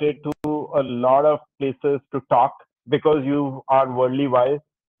invited to a lot of places to talk because you are worldly wise.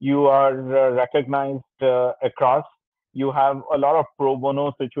 You are recognized across. You have a lot of pro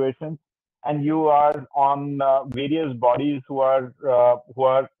bono situations, and you are on various bodies who are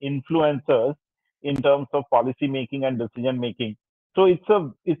influencers in terms of policy making and decision making. So it's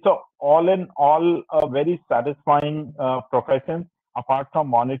a all in all a very satisfying profession. Apart from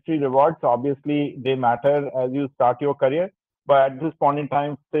monetary rewards, obviously they matter as you start your career, but at this point in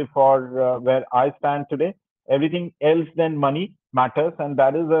time, say for where I stand today, everything else than money matters, and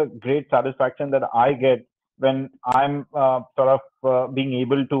that is a great satisfaction that I get when I'm sort of being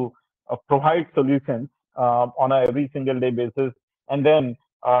able to provide solutions on a every single day basis. And then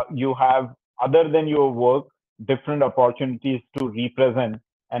you have, other than your work, different opportunities to represent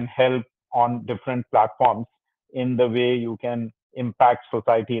and help on different platforms in the way you can impact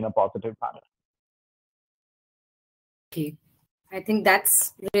society in a positive manner. Okay. I think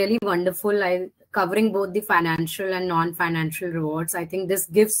that's really wonderful. Covering both the financial and non-financial rewards. I think this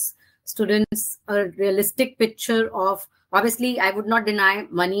gives students a realistic picture of, obviously, I would not deny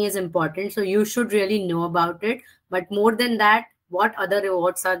money is important. So you should really know about it. But more than that, what other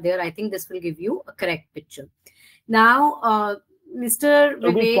rewards are there? I think this will give you a correct picture. Now, Mr.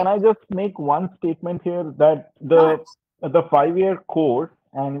 Toby, Vivek. can I just make one statement here that the 5 year course,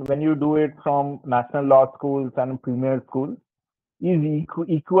 and when you do it from national law schools and premier schools, is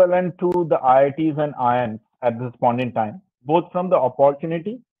equivalent to the IITs and IIMs at this point in time, both from the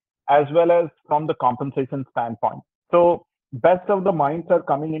opportunity as well as from the compensation standpoint. So best of the minds are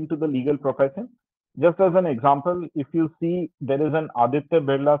coming into the legal profession. Just as an example, if you see there is an Aditya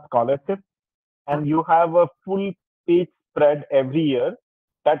Birla scholarship and you have a full page spread every year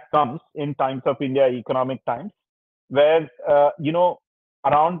that comes in Times of India, Economic Times, where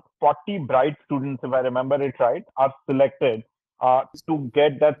around 40 bright students, if I remember it right, are selected to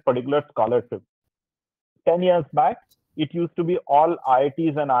get that particular scholarship. 10 years back, it used to be all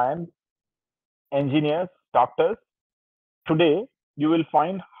IITs and IIMs, engineers, doctors. Today, you will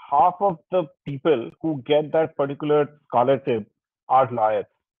find half of the people who get that particular scholarship are lawyers.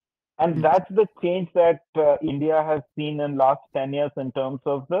 And that's the change that India has seen in last 10 years in terms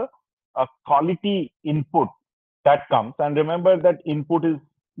of the quality input that comes. And remember that input is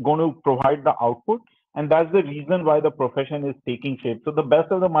going to provide the output. And that's the reason why the profession is taking shape. So the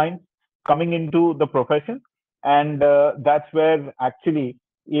best of the minds coming into the profession. And that's where actually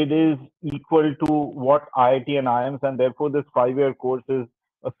it is equal to what IIT and IIMs. And therefore, this 5-year course is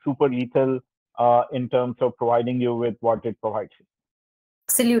a super lethal in terms of providing you with what it provides you.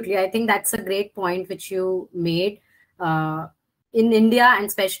 Absolutely. I think that's a great point which you made. In India, and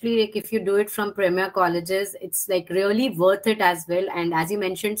especially like if you do it from premier colleges, it's like really worth it as well. And as you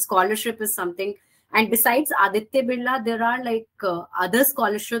mentioned, scholarship is something. And besides Aditya Birla, there are like other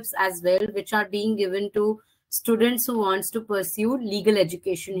scholarships as well, which are being given to students who wants to pursue legal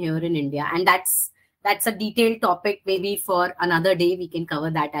education here in India. And that's a detailed topic. Maybe for another day, we can cover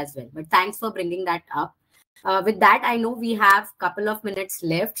that as well. But thanks for bringing that up. With that, I know we have a couple of minutes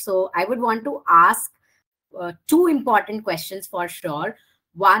left. So I would want to ask two important questions for sure.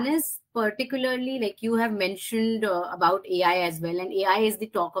 One is particularly like you have mentioned about AI as well, and AI is the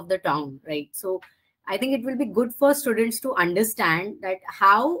talk of the town, right? So I think it will be good for students to understand that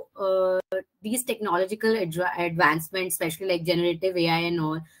how these technological advancements, especially like generative AI and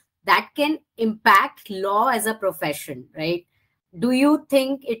all, that can impact law as a profession, right? Do you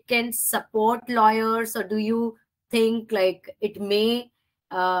think it can support lawyers, or do you think like it may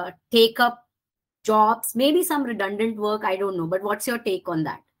take up jobs, maybe some redundant work? I don't know, but what's your take on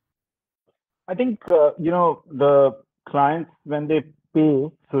that? I think the clients when they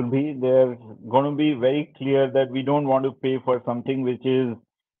pay Surbhi, they're going to be very clear that we don't want to pay for something which is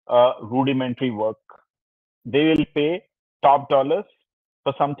rudimentary work. They will pay top dollars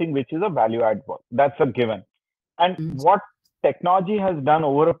for something which is a value add work. That's a given. And what technology has done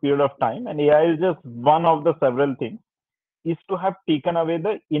over a period of time, and AI is just one of the several things, is to have taken away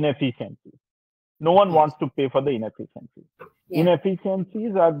the inefficiencies. No one wants to pay for the inefficiencies. Yeah.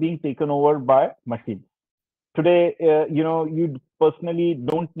 Inefficiencies are being taken over by machines. Today, you personally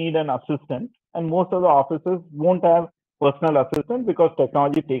don't need an assistant, and most of the offices won't have personal assistant because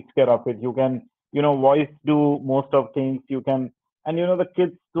technology takes care of it. You can, voice do most of things. You can, and the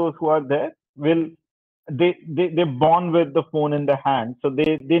kids, those who are there, will they're born with the phone in their hand, so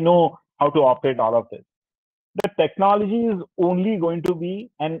they know how to operate all of this. The technology is only going to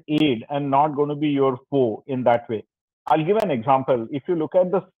be an aid and not going to be your foe in that way. I'll give an example. If you look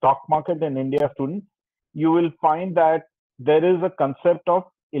at the stock market in India, students, you will find that there is a concept of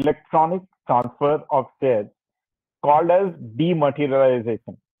electronic transfer of shares called as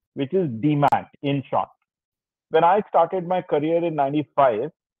dematerialization, which is DMAT in short. When I started my career in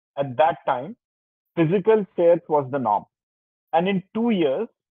 95, at that time, physical shares was the norm. And in 2 years,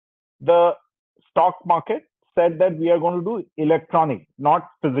 the stock market said that we are going to do electronic, not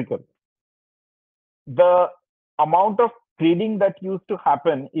physical. The amount of trading that used to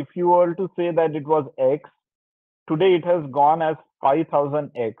happen, if you were to say that it was X, today it has gone as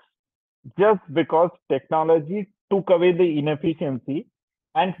 5,000X, just because technology took away the inefficiency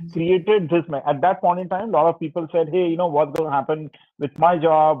and created this. At that point in time, a lot of people said, hey, what's going to happen with my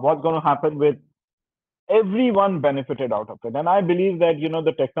job? What's going to happen with everyone benefited out of it. And I believe that,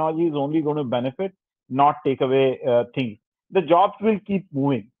 the technology is only going to benefit, not take away things. The jobs will keep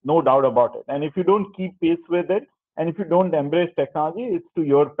moving, no doubt about it. And if you don't keep pace with it, and if you don't embrace technology, it's to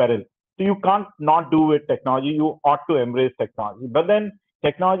your peril. So you can't not do with technology. You ought to embrace technology. But then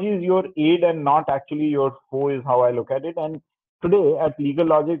technology is your aid and not actually your foe, is how I look at it. And today at Legal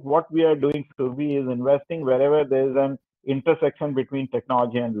Logic, what we are doing, Survi, is investing wherever there is an intersection between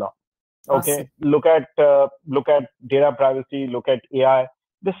technology and law. Okay, Awesome. look at data privacy, look at AI.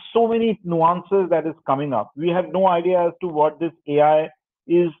 There's so many nuances that is coming up. We have no idea as to what this AI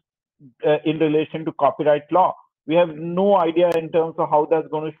is in relation to copyright law. We have no idea in terms of how that's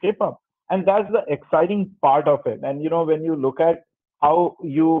going to shape up, and that's the exciting part of it. And when you look at how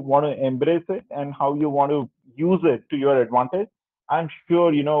you want to embrace it and how you want to use it to your advantage, I'm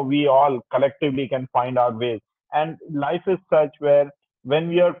sure we all collectively can find our ways. And life is such where when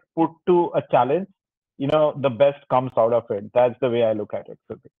we are put to a challenge, the best comes out of it. That's the way I look at it.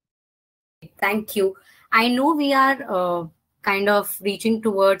 Thank you. I know we are kind of reaching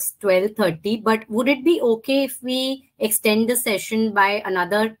towards 12:30, but would it be okay if we extend the session by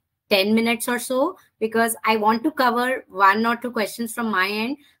another 10 minutes or so, because I want to cover one or two questions from my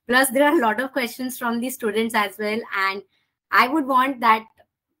end. Plus, there are a lot of questions from the students as well. And I would want that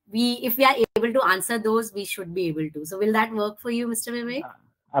if we are able to answer those, we should be able to. So will that work for you, Mr. Vivek?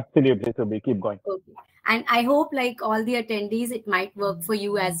 Absolutely, Subhi. Keep going. Okay. And I hope, like all the attendees, it might work for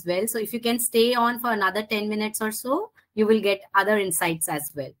you as well. So if you can stay on for another 10 minutes or so, you will get other insights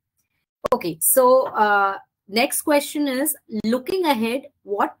as well. Okay. So next question is, looking ahead,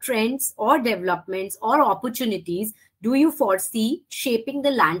 what trends or developments or opportunities do you foresee shaping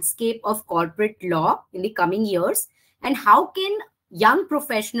the landscape of corporate law in the coming years? And how can young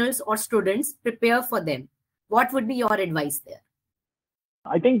professionals or students prepare for them? What would be your advice there?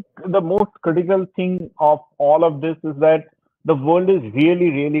 I think the most critical thing of all of this is that the world is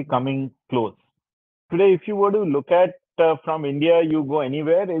really, really coming close. Today, if you were to look at from India, you go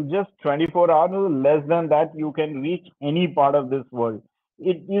anywhere, it's just 24 hours, less than that, you can reach any part of this world.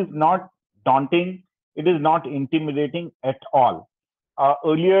 It is not daunting, it is not intimidating at all.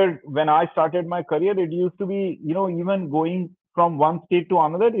 Earlier, when I started my career, it used to be, even going from one state to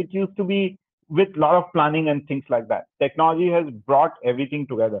another, it used to be with a lot of planning and things like that. Technology has brought everything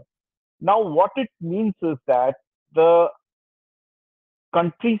together. Now, what it means is that the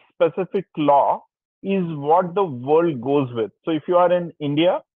country specific law is what the world goes with. So if you are in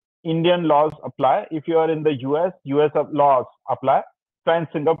India, Indian laws apply. If you are in the US laws apply. If you are in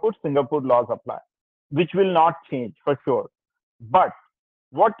Singapore, Singapore laws apply, which will not change for sure. But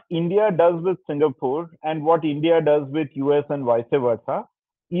what India does with Singapore and what India does with US and vice versa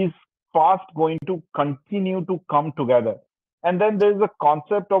is fast going to continue to come together. And then there's a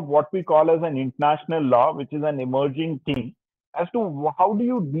concept of what we call as an international law, which is an emerging thing as to how do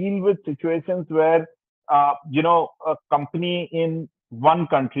you deal with situations where a company in one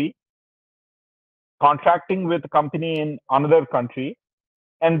country contracting with a company in another country,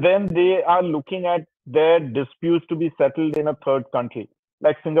 and then they are looking at their disputes to be settled in a third country.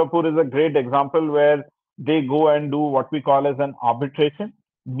 Like Singapore is a great example where they go and do what we call as an arbitration,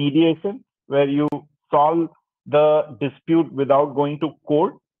 mediation, where you solve the dispute without going to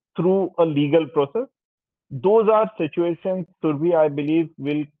court through a legal process. Those are situations, Survi, I believe,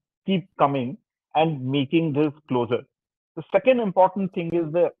 will keep coming and making this closer. The second important thing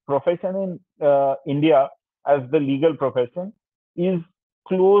is the profession in India as the legal profession is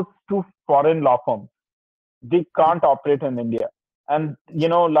close to foreign law firms. They can't operate in India. And,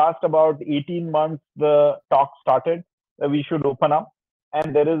 last about 18 months, the talk started that we should open up.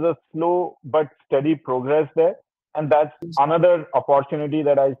 And there is a slow but steady progress there. And that's another opportunity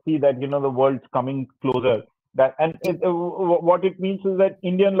that I see that, the world's coming closer. What it means is that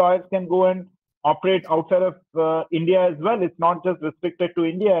Indian lawyers can go and operate outside of India as well. It's not just restricted to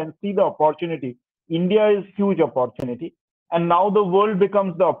India, and see the opportunity. India is huge opportunity. And now the world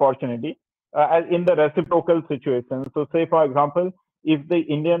becomes the opportunity in the reciprocal situation. So, say, for example, if the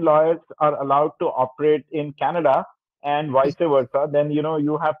Indian lawyers are allowed to operate in Canada and vice versa, then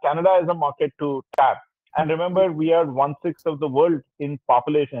you have Canada as a market to tap. And remember, we are 1/6 of the world in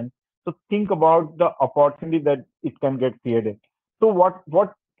population. So think about the opportunity that it can get created. So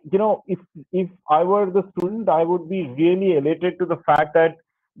what if I were the student, I would be really elated to the fact that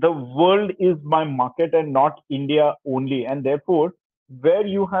the world is my market and not India only. And therefore, where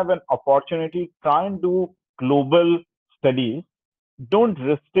you have an opportunity, try and do global studies. Don't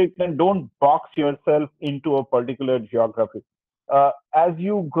restrict and don't box yourself into a particular geography. As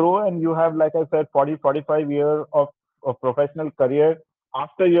you grow and you have, like I said, 40, 45 years of professional career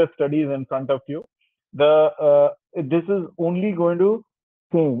after your studies in front of you, this is only going to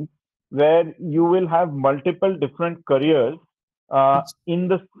change where you will have multiple different careers in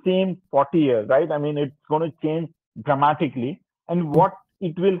the same 40 years, right? I mean, it's going to change dramatically. And what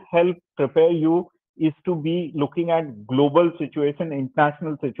it will help prepare you is to be looking at global situation,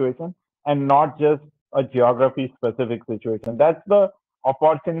 international situation, and not just a geography specific situation. That's the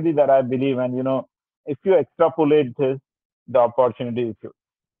opportunity that I believe. And, if you extrapolate this, the opportunity is huge.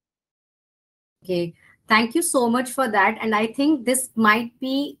 Okay, thank you so much for that. And I think this might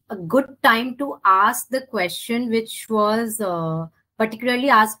be a good time to ask the question which was particularly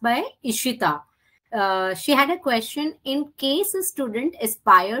asked by Ishita. She had a question: in case a student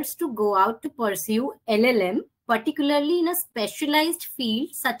aspires to go out to pursue LLM, particularly in a specialized field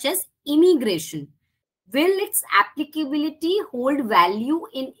such as immigration, will its applicability hold value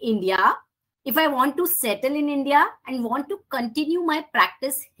in India if I want to settle in India and want to continue my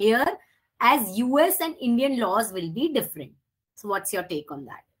practice here, as US and Indian laws will be different? So what's your take on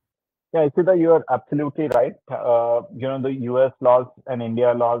that? Yeah, Ishita, you are absolutely right. The US laws and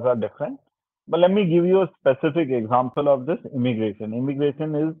India laws are different. But let me give you a specific example of this immigration.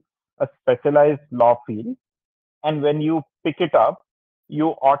 Immigration is a specialized law field, and when you pick it up, you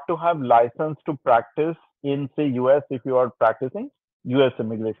ought to have license to practice in, say, US if you are practicing US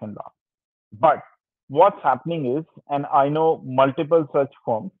immigration law. But what's happening is, and I know multiple such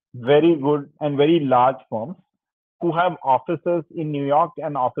firms, very good and very large firms, who have offices in New York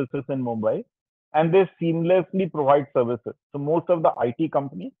and offices in Mumbai, and they seamlessly provide services. So most of the IT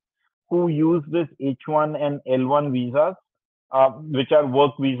companies who use this H1 and L1 visas, which are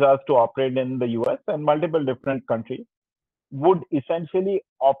work visas to operate in the US and multiple different countries, would essentially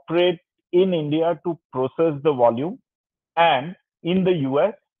operate in India to process the volume. And in the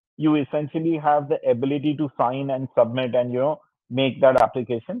US, you essentially have the ability to sign and submit and make that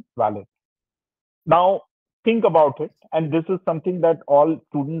application valid. Now, think about it, and this is something that all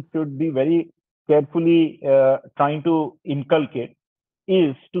students should be very carefully trying to inculcate,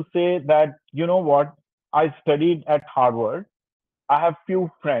 is to say that, you know what, I studied at Harvard. I have few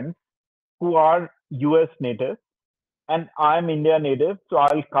friends who are US natives, and I'm India native, so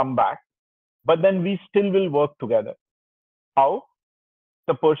I'll come back. But then we still will work together. How?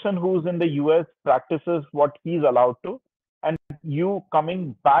 The person who's in the US practices what he's allowed to, and you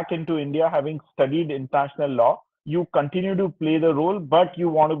coming back into India having studied international law, you continue to play the role, but you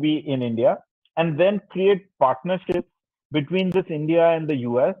want to be in India, and then create partnerships between this India and the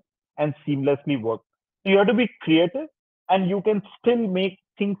US and seamlessly work. So you have to be creative, and you can still make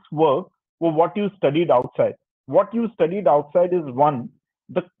things work for what you studied outside. What you studied outside is one,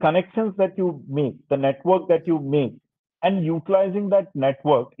 the connections that you make, the network that you make, and utilizing that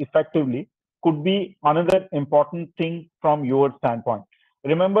network effectively could be another important thing from your standpoint.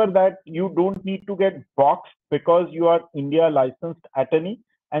 Remember that you don't need to get boxed because you are India licensed attorney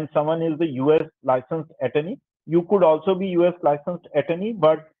and someone is the US licensed attorney. You could also be US licensed attorney,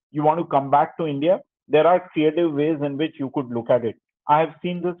 but you want to come back to India. There are creative ways in which you could look at it. I have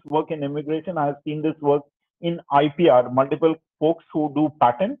seen this work in immigration. I have seen this work in IPR. Multiple folks who do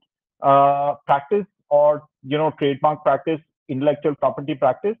patent practice, or trademark practice, intellectual property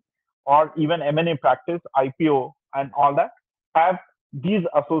practice, or even M&A practice, IPO, and all that, have these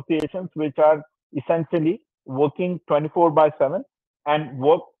associations which are essentially working 24 by 7 and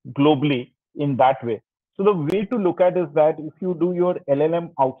work globally in that way. So the way to look at is that if you do your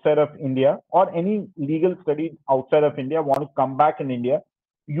LLM outside of India or any legal studies outside of India, want to come back in India,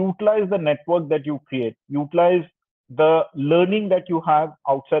 utilize the network that you create, utilize the learning that you have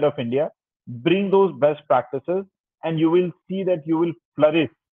outside of India, bring those best practices, and you will see that you will flourish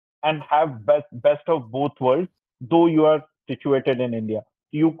and have best of both worlds, though you are situated in India.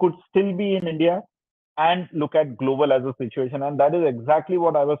 You could still be in India and look at global as a situation. And that is exactly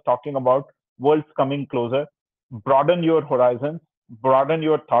what I was talking about. Worlds coming closer. Broaden your horizons, broaden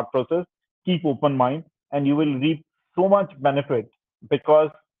your thought process, keep open mind, and you will reap so much benefit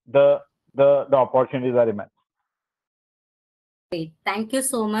because the the opportunities are immense. Great. Thank you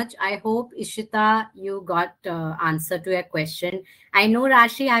so much. I hope, Ishita, you got answer to your question. I know,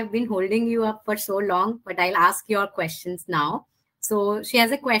 Rashi, I've been holding you up for so long, but I'll ask your questions now. So she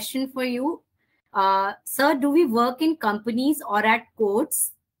has a question for you. Sir, do we work in companies or at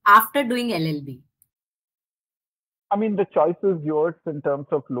courts after doing LLB? I mean, the choice is yours in terms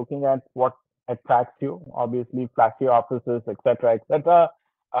of looking at what attracts you. Obviously, flashy offices, etc., etc.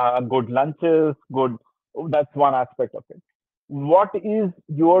 Good lunches, good. That's one aspect of it. What is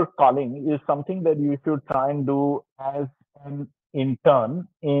your calling is something that you should try and do as an intern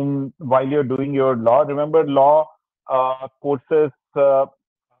in while you're doing your law. Remember, law courses,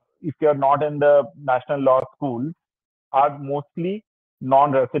 if you're not in the national law schools, are mostly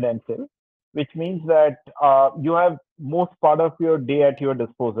non-residential, which means that you have most part of your day at your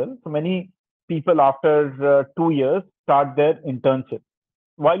disposal. So many people after 2 years start their internship.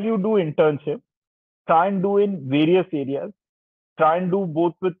 While you do internship, try and do in various areas. Try and do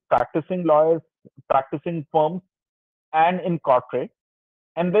both with practicing lawyers, practicing firms, and in corporate,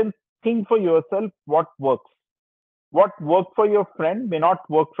 and then think for yourself what works. What worked for your friend may not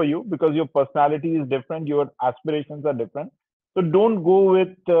work for you because your personality is different, your aspirations are different. So don't go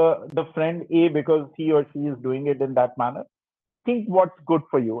with the friend A because he or she is doing it in that manner. Think what's good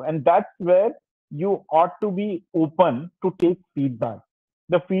for you, and that's where you ought to be open to take feedback.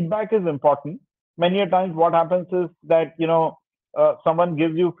 The feedback is important. Many a times what happens is that someone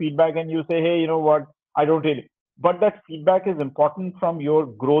gives you feedback and you say, hey, you know what, I don't really, but that feedback is important from your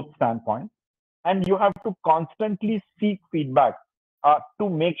growth standpoint, and you have to constantly seek feedback to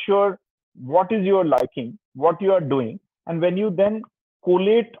make sure what is your liking, what you are doing. And when you then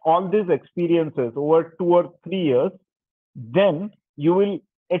collate all these experiences over 2 or 3 years, then you will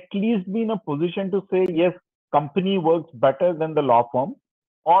at least be in a position to say, yes, company works better than the law firm.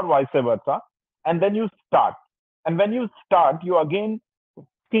 or vice versa. And then you start. And when you start, you again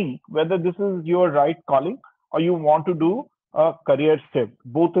think whether this is your right calling or you want to do a career shift.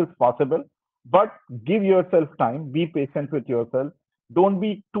 Both is possible, but give yourself time, be patient with yourself. Don't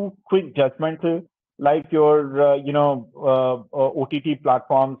be too quick judgmental, like your OTT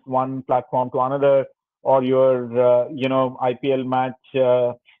platforms, one platform to another, or your IPL match.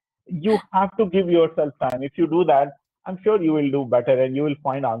 You have to give yourself time. If you do that, I'm sure you will do better and you will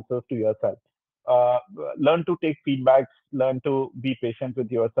find answers to yourself. uh, Learn to take feedbacks, learn to be patient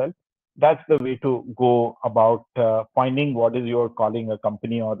with yourself. That's the way to go about finding what is your calling, a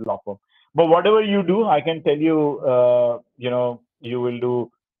company or law firm. But whatever you do, I can tell you, you will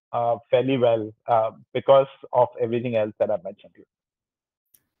do fairly well because of everything else that I mentioned to you.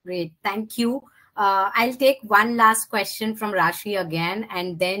 Great. Thank you. I'll take one last question from Rashi again,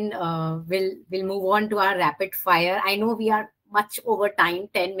 and then we'll move on to our rapid fire. I know we are much over time,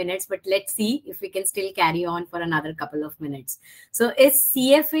 10 minutes, but let's see if we can still carry on for another couple of minutes. So is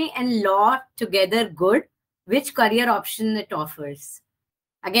CFA and law together good? Which career option it offers?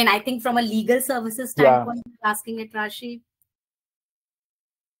 Again, I think from a legal services Yeah. standpoint, asking it, Rashi.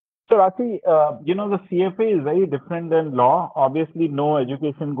 So, Rashi, the CFA is very different than law. Obviously, no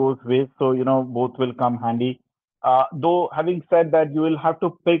education goes waste, so both will come handy. Though, having said that, you will have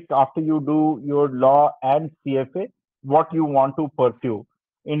to pick after you do your law and CFA what you want to pursue.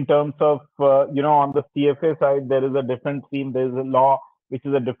 In terms of, on the CFA side, there is a different stream. There is a law which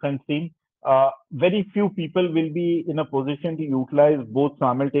is a different stream. Very few people will be in a position to utilize both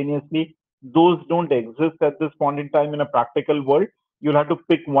simultaneously. Those don't exist at this point in time in a practical world. You'll have to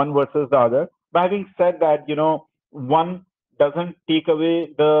pick one versus the other. But having said that, one doesn't take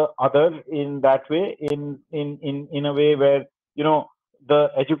away the other in that way, in a way where,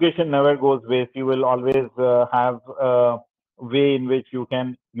 the education never goes waste. You will always have a way in which you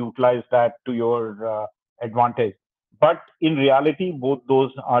can utilize that to your advantage. But in reality, both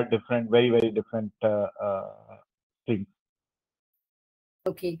those are different, very, very different things.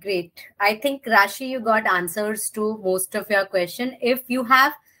 Okay, great. I think Rashi, you got answers to most of your question. If you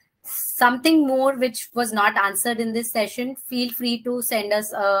have something more which was not answered in this session, feel free to send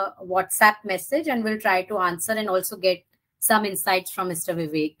us a WhatsApp message and we'll try to answer and also get some insights from Mr.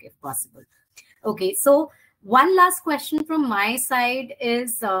 Vivek if possible. Okay, so one last question from my side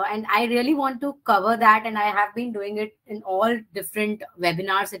is, and I really want to cover that, and I have been doing it in all different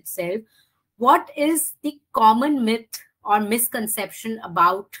webinars itself. What is the common myth or misconception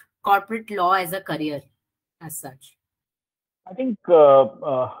about corporate law as a career as such? I think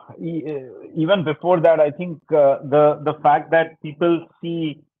even before that, I think the fact that people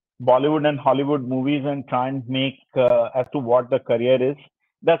see Bollywood and Hollywood movies and try and make as to what the career is,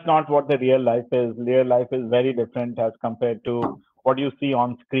 that's not what the real life is. Real life is very different as compared to what you see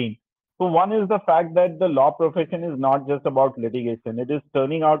on screen. So one is the fact that the law profession is not just about litigation. It is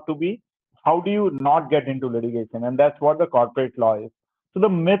turning out to be how do you not get into litigation, and that's what the corporate law is. So the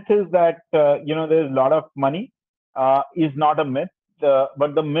myth is that there's a lot of money is not a myth,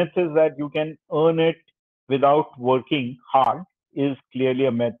 but the myth is that you can earn it without working hard is clearly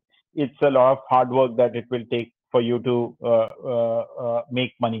a myth. It's a lot of hard work that it will take for you to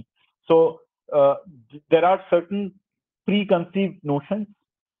make money. So there are certain preconceived notions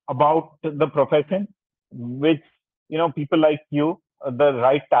about the profession, which people like you, the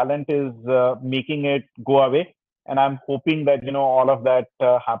right talent is making it go away, and I'm hoping that all of that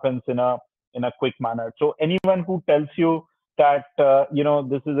happens in a quick manner. So anyone who tells you that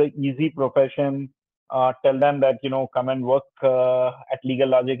this is an easy profession, tell them that come and work at Legal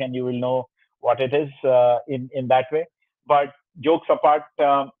Logic and you will know what it is in that way. But jokes apart,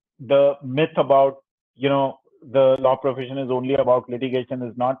 the myth about the law profession is only about litigation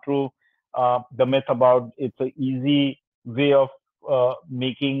is not true. The myth about it's an easy way of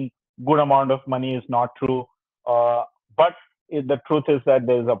making good amount of money is not true. But the truth is that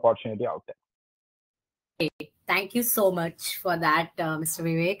there is opportunity out there. Thank you so much for that, Mr.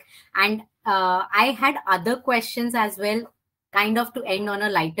 Vivek. And I had other questions as well, kind of to end on a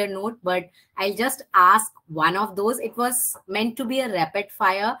lighter note, but I'll just ask one of those. It was meant to be a rapid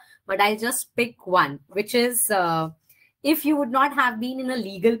fire, but I'll just pick one, which is if you would not have been in a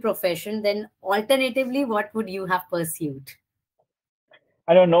legal profession, then alternatively, what would you have pursued?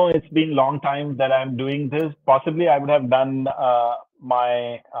 I don't know. It's been a long time that I'm doing this. Possibly, I would have done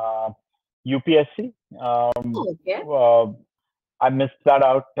my UPSC. Okay. I missed that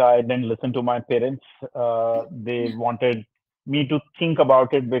out. I didn't listen to my parents. They wanted me to think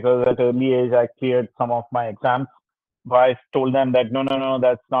about it because at early age I cleared some of my exams. But I told them that no, no, no,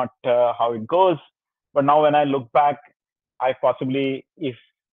 that's not how it goes. But now when I look back, I possibly, if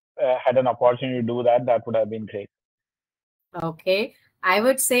had an opportunity to do that, that would have been great. Okay. I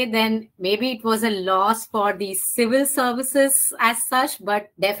would say then maybe it was a loss for the civil services as such, but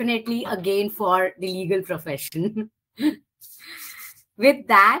definitely a gain for the legal profession. With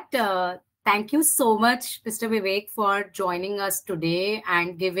that, thank you so much, Mr. Vivek, for joining us today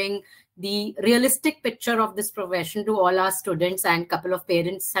and giving the realistic picture of this profession to all our students, and a couple of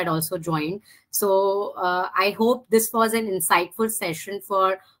parents had also joined. So I hope this was an insightful session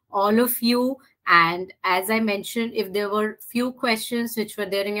for all of you. And as I mentioned, if there were few questions which were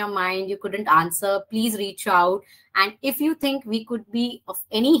there in your mind you couldn't answer, please reach out. And if you think we could be of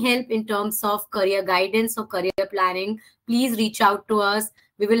any help in terms of career guidance or career planning, please reach out to us.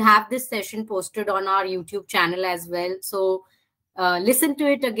 We will have this session posted on our YouTube channel as well. So listen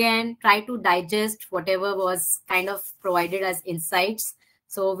to it again, try to digest whatever was kind of provided as insights.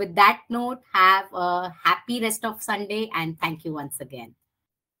 So with that note, have a happy rest of Sunday, and thank you once again.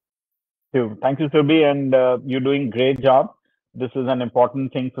 Thank you, Surbi, and you're doing great job. This is an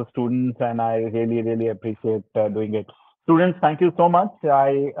important thing for students, and I really, really appreciate doing it. Students, thank you so much.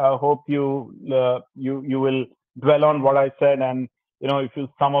 I hope you will dwell on what I said, and if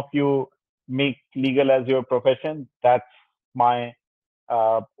some of you make legal as your profession, that's my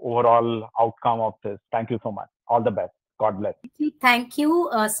overall outcome of this. Thank you so much. All the best. God bless. Thank you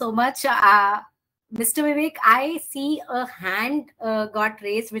so much. Mr. Vivek, I see a hand got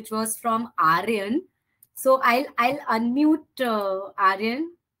raised, which was from Aryan. So I'll unmute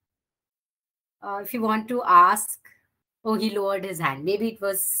Aryan if you want to ask. Oh, he lowered his hand. Maybe it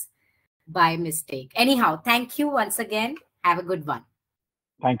was by mistake. Anyhow, thank you once again. Have a good one.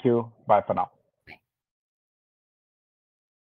 Thank you. Bye for now.